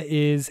bar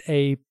is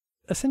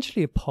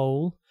essentially a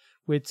pole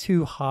with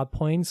two hard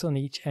points on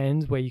each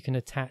end where you can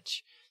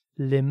attach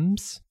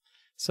limbs.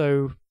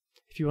 So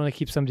if you want to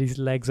keep somebody's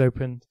legs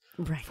open,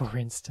 Right. for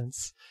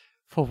instance,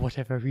 for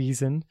whatever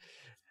reason,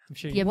 I'm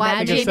sure The you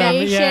can think of some.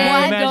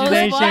 imagination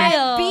imagination. goes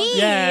wild.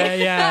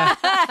 Yeah.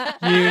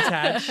 You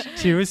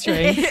attach two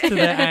restraints to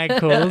their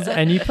ankles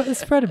and you put a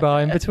spreader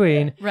bar in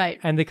between. Right.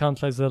 And they can't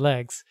close their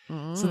legs.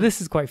 So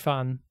this is quite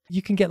fun.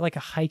 You can get like a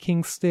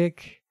hiking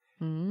stick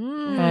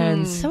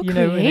and So an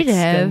creative.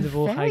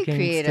 extendable Very hiking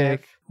creative.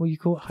 stick. What do you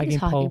call it? Hiking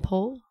Hiking pole.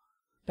 pole.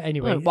 But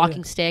anyway,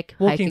 Walking stick.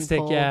 walking hiking stick.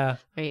 pole. Yeah,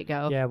 There you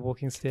go. yeah,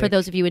 walking stick. For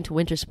those of you into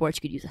winter sports,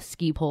 you could use a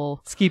ski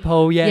pole. ski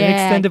pole, Yeah.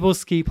 an extendable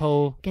ski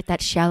pole. Get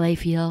that chalet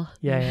feel.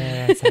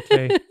 Yeah,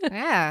 exactly.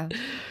 Yeah,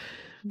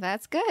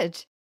 that's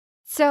good.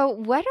 So,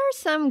 what are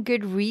some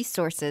good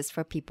resources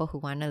for people who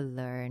want to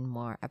learn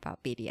more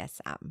about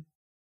BDSM?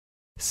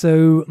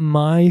 So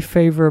my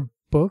favorite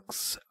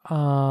books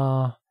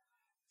are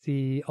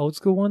the old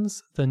school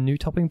ones, the New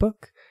Topping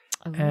book,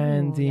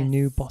 and Oh, the yes.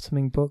 New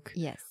Bottoming book,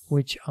 Yes,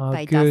 which are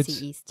by good.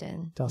 Darcy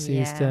Easton. Darcy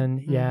Yeah. Easton,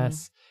 Mhm.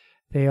 yes.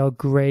 They are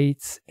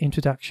great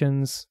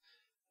introductions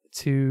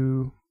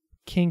to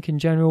kink in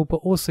general, but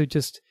also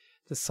just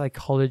the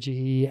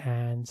psychology,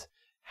 and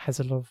has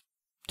a lot of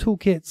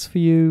toolkits for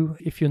you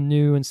if you're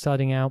new and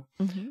starting out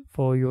Mhm.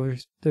 for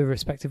the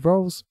respective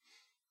roles.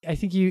 I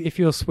think if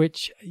you'll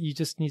switch, you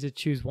just need to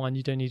choose one.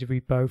 You don't need to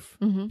read both.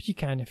 Mhm. But you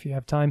can if you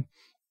have time.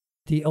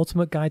 The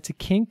Ultimate Guide to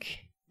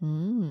Kink,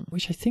 Mm.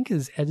 which I think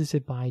is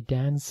edited by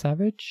Dan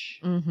Savage,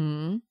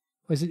 Mhm.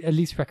 or is it at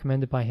least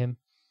recommended by him,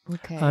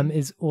 Okay.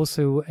 is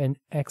also an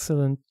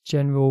excellent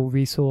general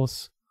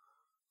resource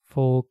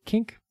for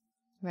kink.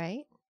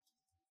 Right.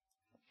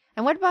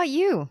 And what about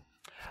you?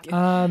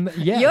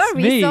 Yes, You're a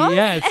me. resource?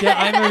 Yes, yeah,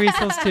 I'm a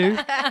resource too.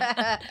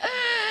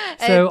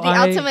 So The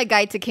Ultimate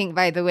Guide to Kink,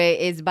 by the way,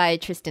 is by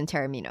Tristan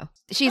Taormino.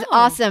 She's Oh.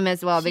 awesome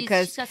as well she's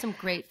because got some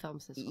great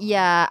films as well.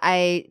 yeah,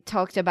 I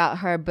talked about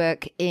her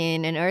book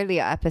in an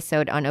earlier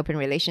episode on open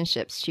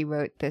relationships. She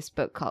wrote this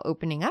book called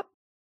Opening Up,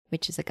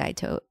 which is a guide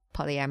to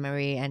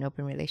polyamory and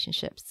open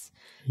relationships.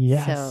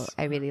 Yes. So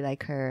I really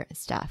like her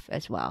stuff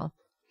as well.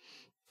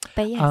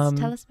 But yes,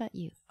 tell us about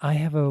you. I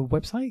have a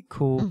website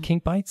called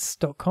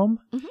kinkbites.com.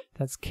 Mhm.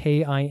 That's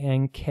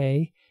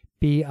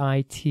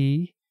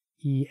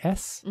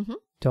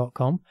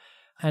kinkbites.com.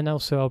 And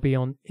also I'll be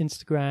on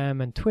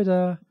Instagram and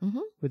Twitter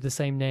Mhm. with the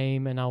same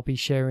name, and I'll be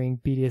sharing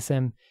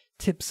BDSM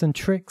tips and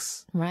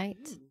tricks. Right.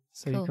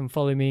 So Cool. you can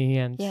follow me,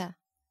 and Yeah.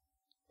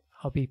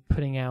 I'll be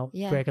putting out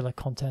Yeah. regular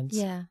content.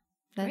 Yeah.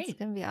 That's Great.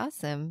 going to be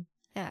awesome.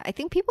 Yeah. I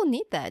think people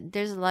need that.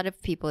 There's a lot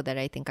of people that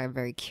I think are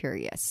very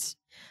curious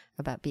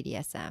about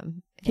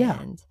BDSM. Yeah.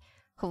 And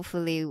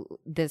hopefully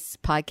this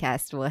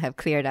podcast will have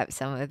cleared up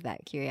some of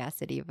that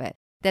curiosity. But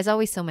there's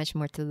always so much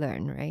more to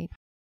learn, right?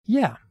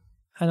 Yeah.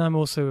 And I'm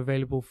also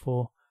available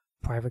for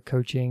private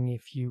coaching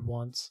if you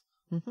want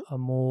Mhm. a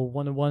more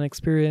one-on-one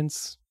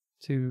experience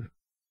to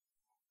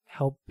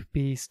help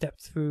be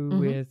stepped through Mhm.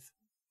 with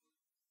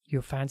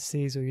your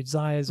fantasies or your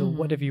desires or Mhm.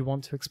 whatever you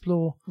want to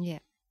explore. Yeah.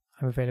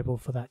 I'm available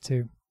for that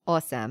too.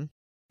 Awesome.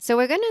 So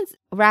we're going to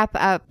wrap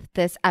up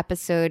this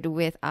episode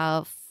with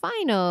our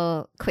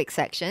final quick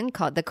section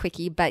called the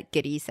Quickie But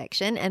Goodie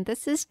section. And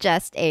this is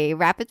just a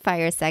rapid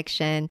fire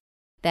section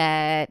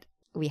that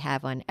we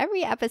have on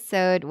every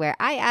episode where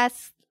I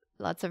ask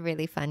lots of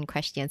really fun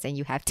questions and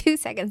you have 2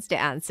 seconds to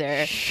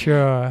anser.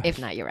 Sure. If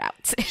not, you're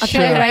out. I'll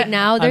tell you Sure. right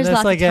now, there's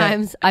Unless lots I of get-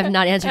 times I've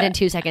not answered in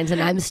 2 seconds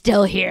and I'm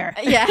still here.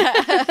 Yeah.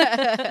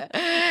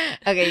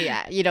 Okay,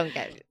 yeah, you don't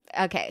get it.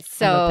 Okay, I'm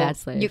so a bad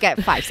slave. you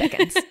get 5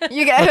 seconds.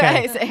 You get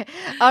Okay.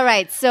 All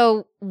right.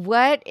 So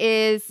what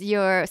is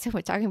your so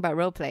we're talking about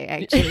role play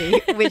actually,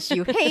 which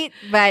you hate,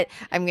 but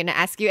I'm gonna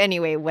ask you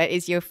anyway, what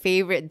is your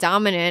favorite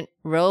dominant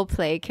role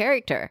play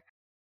character?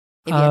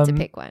 If you had to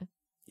pick one.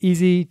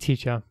 Easy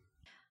teacher.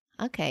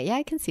 Okay, yeah,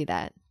 I can see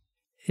that.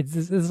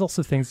 There's lots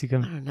of things you I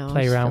can don't know.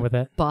 play just around a with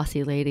it.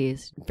 Bossy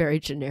ladies, very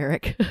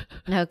generic.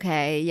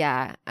 Okay,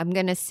 yeah. I'm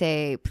gonna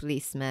say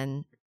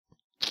policeman.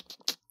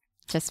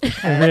 Just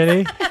because.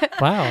 Really?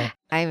 Wow.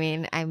 I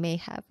mean, I may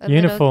have a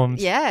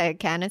Uniforms. little,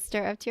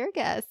 canister of tear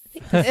gas.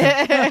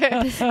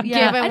 I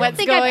Given don't what's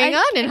think going I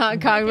on in Hong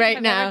Kong right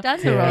I've now. never done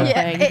the Yeah. role Yeah.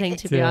 playing thing,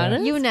 to be Yeah.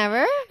 honest. You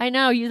never? I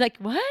know. You like,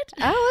 what?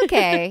 Oh,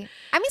 okay.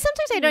 I mean,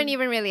 sometimes I don't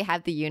even really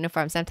have the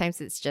uniform. Sometimes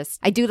it's just,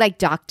 I do like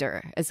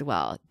doctor as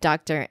well.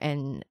 Doctor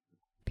and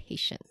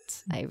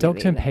patient. I really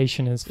Doctor and like.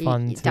 patient is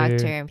fun too.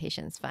 Doctor and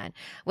patient's fun.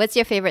 What's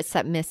your favorite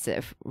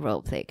submissive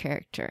role play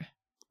character?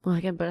 Well,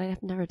 again, but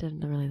I've never done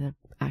really the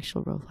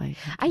actual role play.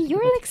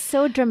 You're like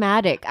so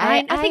dramatic.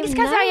 I think it's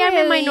because I am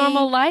in my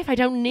normal life. I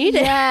don't need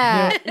it.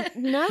 Yeah.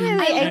 Not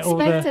really Yeah. All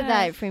the- expected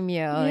that from you.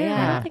 Yeah, I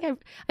Yeah. don't think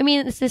I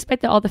mean, it's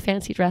despite all the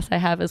fancy dress I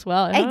have as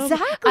well. I don't know.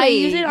 Exactly. I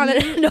use it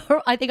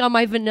on I think on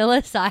my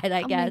vanilla side,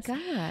 I guess. Oh my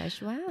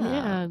gosh. Wow.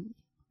 Yeah.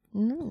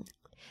 Mm.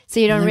 So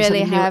you don't Learn really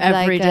something new have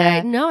every like day.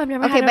 a... No, I've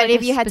never Okay, had but like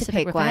if a you had to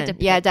specific pick if I one. had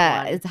to Yeah, pick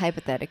that one. is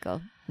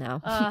hypothetical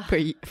now. Uh, for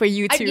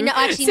you two. no,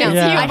 actually, Since no.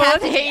 Yeah. you I'd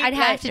have both hate I'd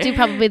have that. to do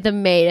probably the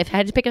maid. If I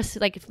had to pick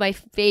if my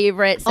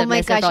favorite Oh my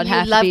submissive, gosh, I'd you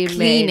have love to be maid.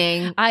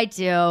 cleaning. I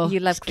do. You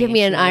love Just give me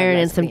cleaning. an She iron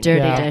loves and some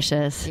cleaning. dirty Yeah.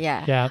 dishes.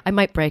 Yeah. Yeah. I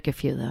might break a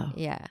few though.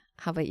 Yeah.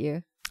 How about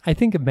you? I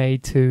think a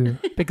maid too,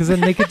 because then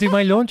they could do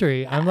my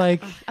laundry. I'm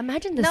like,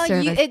 Imagine the No,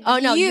 service. you,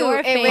 your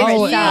it favorite. was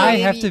oh, you. I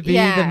have to be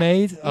Yeah. the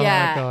maid? Oh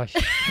Yeah. my gosh.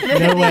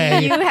 No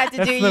way. You have to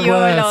That's do the your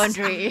worst.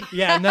 laundry.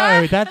 Yeah,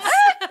 no, that's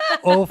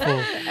awful.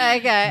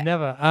 Okay.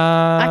 Never.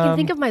 I can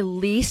think of my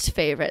least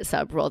favorite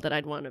sub role that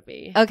I'd want to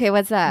be. Okay,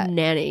 what's that?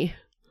 Nanny.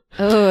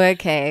 Oh,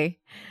 okay.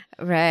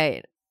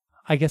 Right.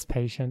 I guess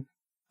patient.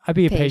 I'd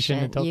be a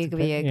patient adult. You could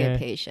be a good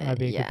patient. I'd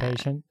be a yeah. good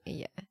patient.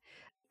 Yeah.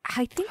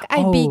 I think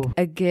I'd be Oh.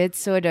 a good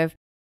sort of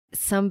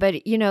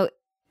somebody, you know,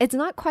 it's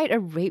not quite a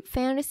rape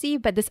fantasy,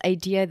 but this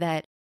idea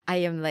that I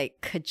am like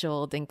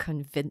cajoled and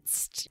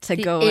convinced to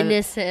The go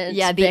innocent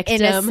yeah, the victim.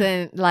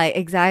 innocent, like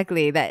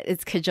exactly that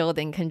it's cajoled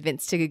and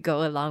convinced to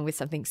go along with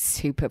something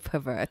super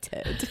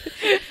perverted.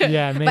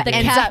 Yeah, maybe. The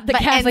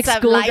Catholic ends up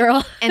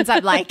schoolgirl. ends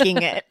up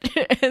liking it.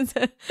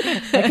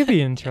 That could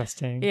be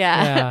interesting.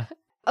 Yeah.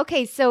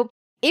 Okay, so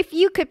if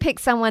you could pick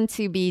someone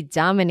to be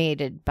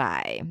dominated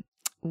by,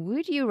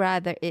 would you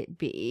rather it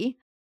be?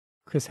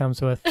 Chris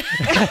Hemsworth.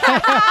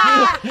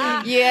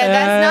 Yeah,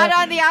 that's not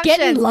on the options. Get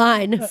in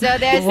line. So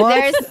there's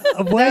What?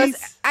 Wait.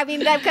 those, I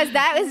mean that because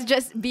that was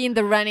just being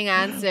the running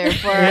answer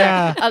for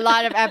Yeah. a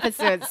lot of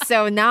episodes.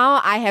 So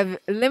now I have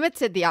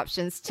limited the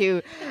options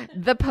to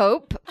the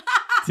Pope,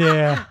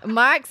 Yeah.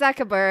 Mark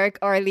Zuckerberg,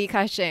 or Li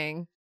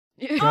Ka-shing.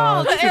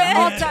 God.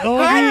 Oh,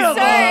 I'm these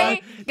sorry.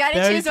 are- Gotta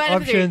those choose one of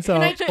the three. options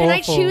are Can I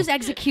awful. choose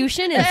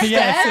execution instead?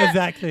 Yes,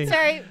 exactly.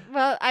 Sorry.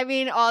 Well, I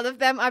mean, all of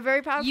them are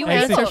very powerful. You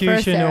answer first,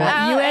 Execution or-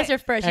 Sarah. You answer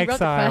first. You wrote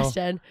the Exile.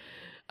 question.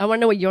 I want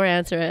to know what your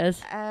answer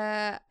is.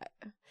 I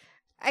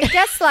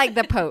guess like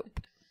the Pope.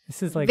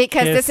 This is like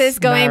Because this kiss, is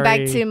going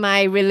back marry. to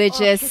my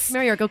religious.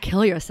 Mary, or go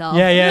kill yourself.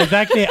 Yeah,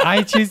 exactly.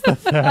 I choose the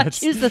third.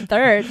 Choose the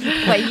third.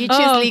 What, you choose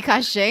Oh. Li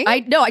Ka-shing? I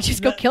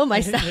just go kill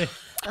myself.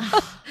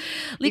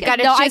 You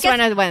gotta I choose guess- one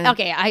of the ones.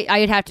 Okay,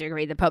 I'd have to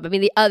agree the Pope. I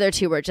mean, the other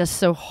two were just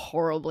so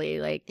horribly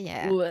like.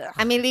 Yeah. ugh.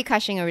 I mean, Li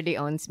Ka-shing already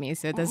owns me,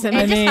 so it doesn't I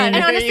matter. mean- And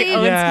honestly,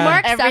 Yeah.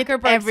 Mark Every-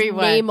 Zuckerberg's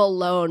everyone. name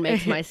alone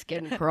makes my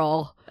skin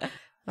crawl.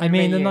 I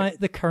mean, about you?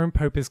 the current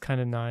Pope is kind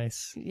of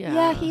nice.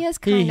 Yeah, he is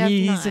kind of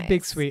He's a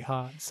big nice.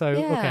 sweetheart. So,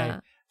 Yeah. okay.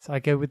 So I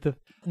go with the,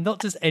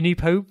 not just any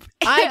Pope.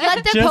 I'd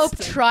let the Just-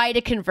 Pope try to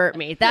convert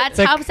me. That's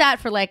Like- how's that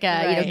for like a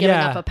Right. giving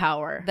Yeah. up a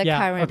power. The yeah,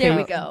 current okay. There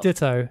we Pope.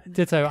 go.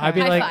 Ditto. I'd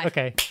be High like, five.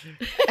 okay.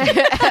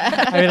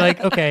 I'd be like,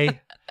 okay.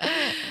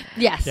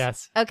 Yes.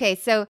 Yes. Okay,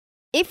 so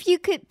if you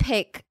could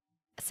pick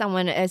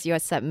someone as your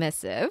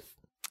submissive,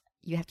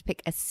 you have to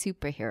pick a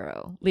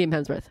superhero. Liam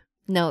Hemsworth.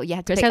 No, you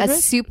have to Chris pick a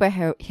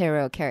Hemsworth?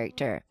 superhero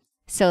character.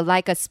 So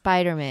like a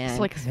Spider-Man.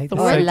 So like Make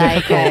Thor. this or so like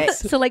difficult. a,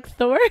 So like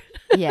Thor.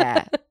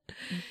 yeah.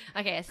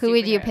 Okay. a Who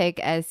would you superhero. pick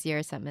as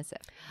your submissive?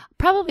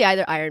 Probably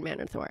either Iron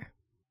Man or Thor.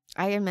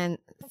 Iron Man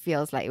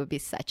feels like it would be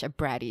such a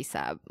bratty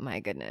sub. My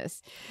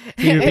goodness.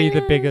 He would be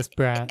the biggest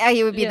brat.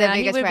 He would be the Yeah,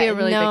 he biggest would brat. be a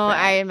really big no, brat.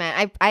 Iron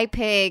Man. I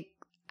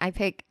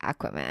pick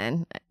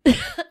Aquaman.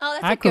 Oh,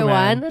 that's a good Aquaman.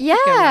 one. That's a good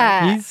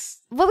Yeah. He's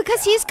Well,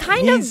 because he's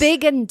kind He's- of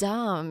big and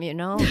dumb, you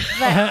know.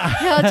 But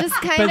he'll just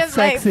kind But of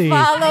sexy.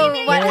 like follow I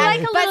mean, what I like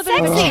a but little bit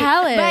of a sexy.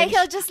 challenge. But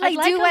he'll just like,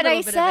 I'd do a what little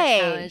I bit of a say.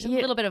 challenge, a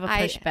little bit of a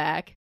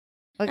pushback.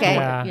 Okay,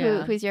 Yeah.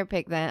 Yeah. who's your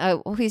pick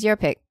then? Oh, who's your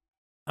pick?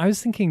 I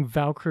was thinking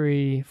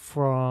Valkyrie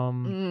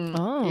from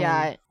Oh.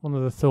 Yeah. one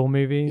of the Thor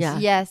movies. Yeah.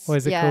 Yes. What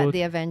is it yeah, called?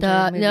 the Avenger.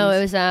 No, it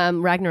movies. was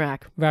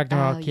Ragnarok.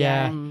 Ragnarok, Oh,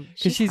 yeah. Mm.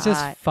 Because she's just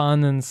hot.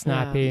 fun and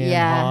snappy and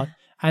Yeah. hot.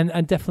 And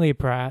definitely a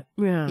brat.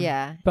 Yeah.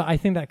 Yeah. But I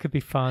think that could be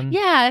fun.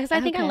 Yeah, because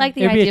I think I Okay. like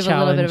the It'd be a idea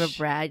of a little bit of a challenge.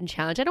 Brad and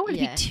challenge. I don't want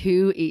to Yeah. be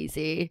too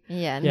easy.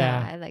 Yeah. No,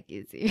 Yeah. I like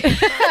easy.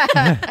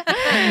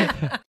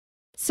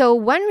 So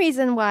one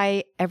reason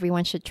why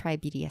everyone should try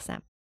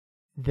BDSM.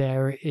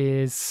 There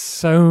is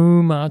so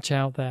much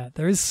out there.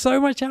 There is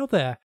so much out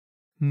there.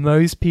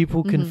 Most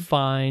people can Mhm.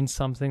 find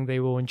something they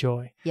will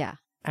enjoy. Yeah.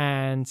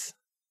 And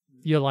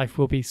your life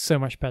will be so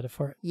much better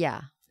for it.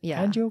 Yeah.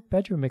 Yeah. And your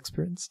bedroom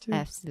experience too.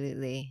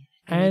 Absolutely.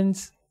 And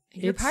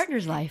Your it's-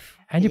 partner's life.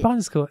 and your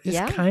partner's cool. It's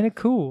Yeah. kind of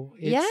cool.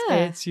 Yeah.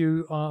 It's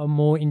you are a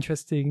more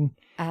interesting,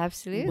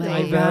 Absolutely.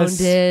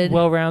 Well-rounded.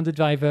 well-rounded,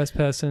 diverse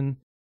person,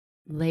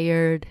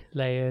 Layered.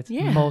 layered,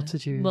 Yeah.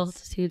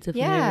 Multitudes of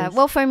Yeah. layers.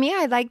 Well, for me,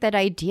 I like that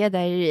idea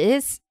that it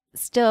is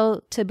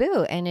still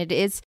taboo and it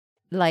is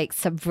like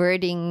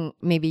subverting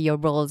maybe your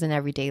roles in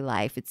everyday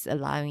life. It's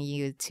allowing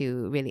you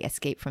to really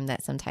escape from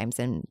that sometimes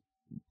and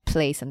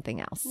play something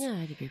else. Yeah,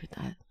 I'd agree with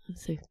that.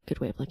 That's a good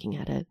way of looking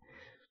at it.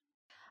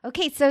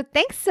 Okay, so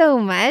thanks so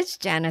much,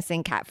 Janice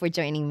and Kat, for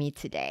joining me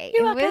today.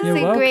 You're it was welcome.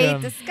 You're a great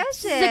welcome.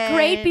 discussion. This is a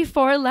great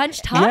before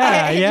lunch talk.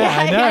 Yeah,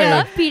 I know. I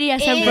love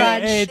BDSM It-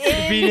 brunch. It's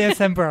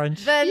BDSM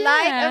brunch. The Yeah.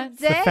 light of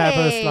It's day. a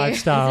fabulous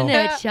lifestyle. Isn't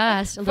it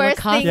just a little First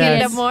coffee? thing in the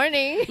Yes.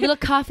 morning. little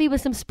coffee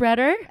with some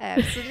spreader.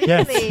 Absolutely.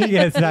 Yes,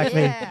 yeah,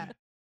 exactly. Yeah.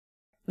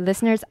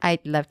 Listeners,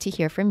 I'd love to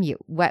hear from you.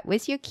 What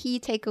was your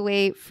key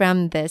takeaway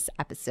from this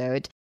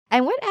episode?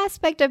 And what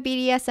aspect of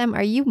BDSM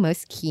are you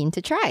most keen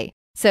to try?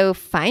 So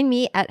find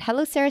me at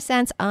Hello Sarah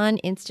Sands on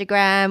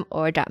Instagram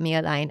or drop me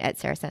a line at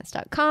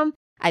sarahsands.com.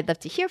 I'd love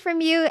to hear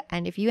from you.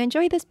 And if you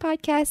enjoy this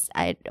podcast,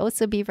 I'd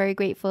also be very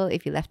grateful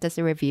if you left us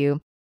a review.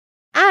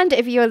 And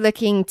if you're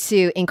looking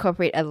to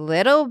incorporate a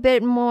little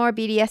bit more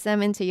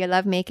BDSM into your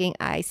lovemaking,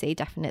 I say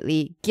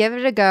definitely give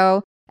it a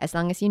go. As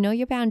long as you know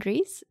your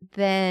boundaries,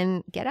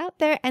 then get out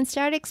there and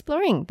start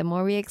exploring. The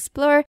more we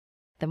explore,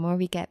 the more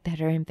we get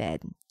better in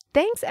bed.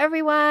 Thanks,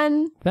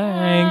 everyone.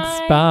 Thanks.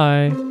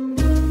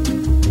 Bye.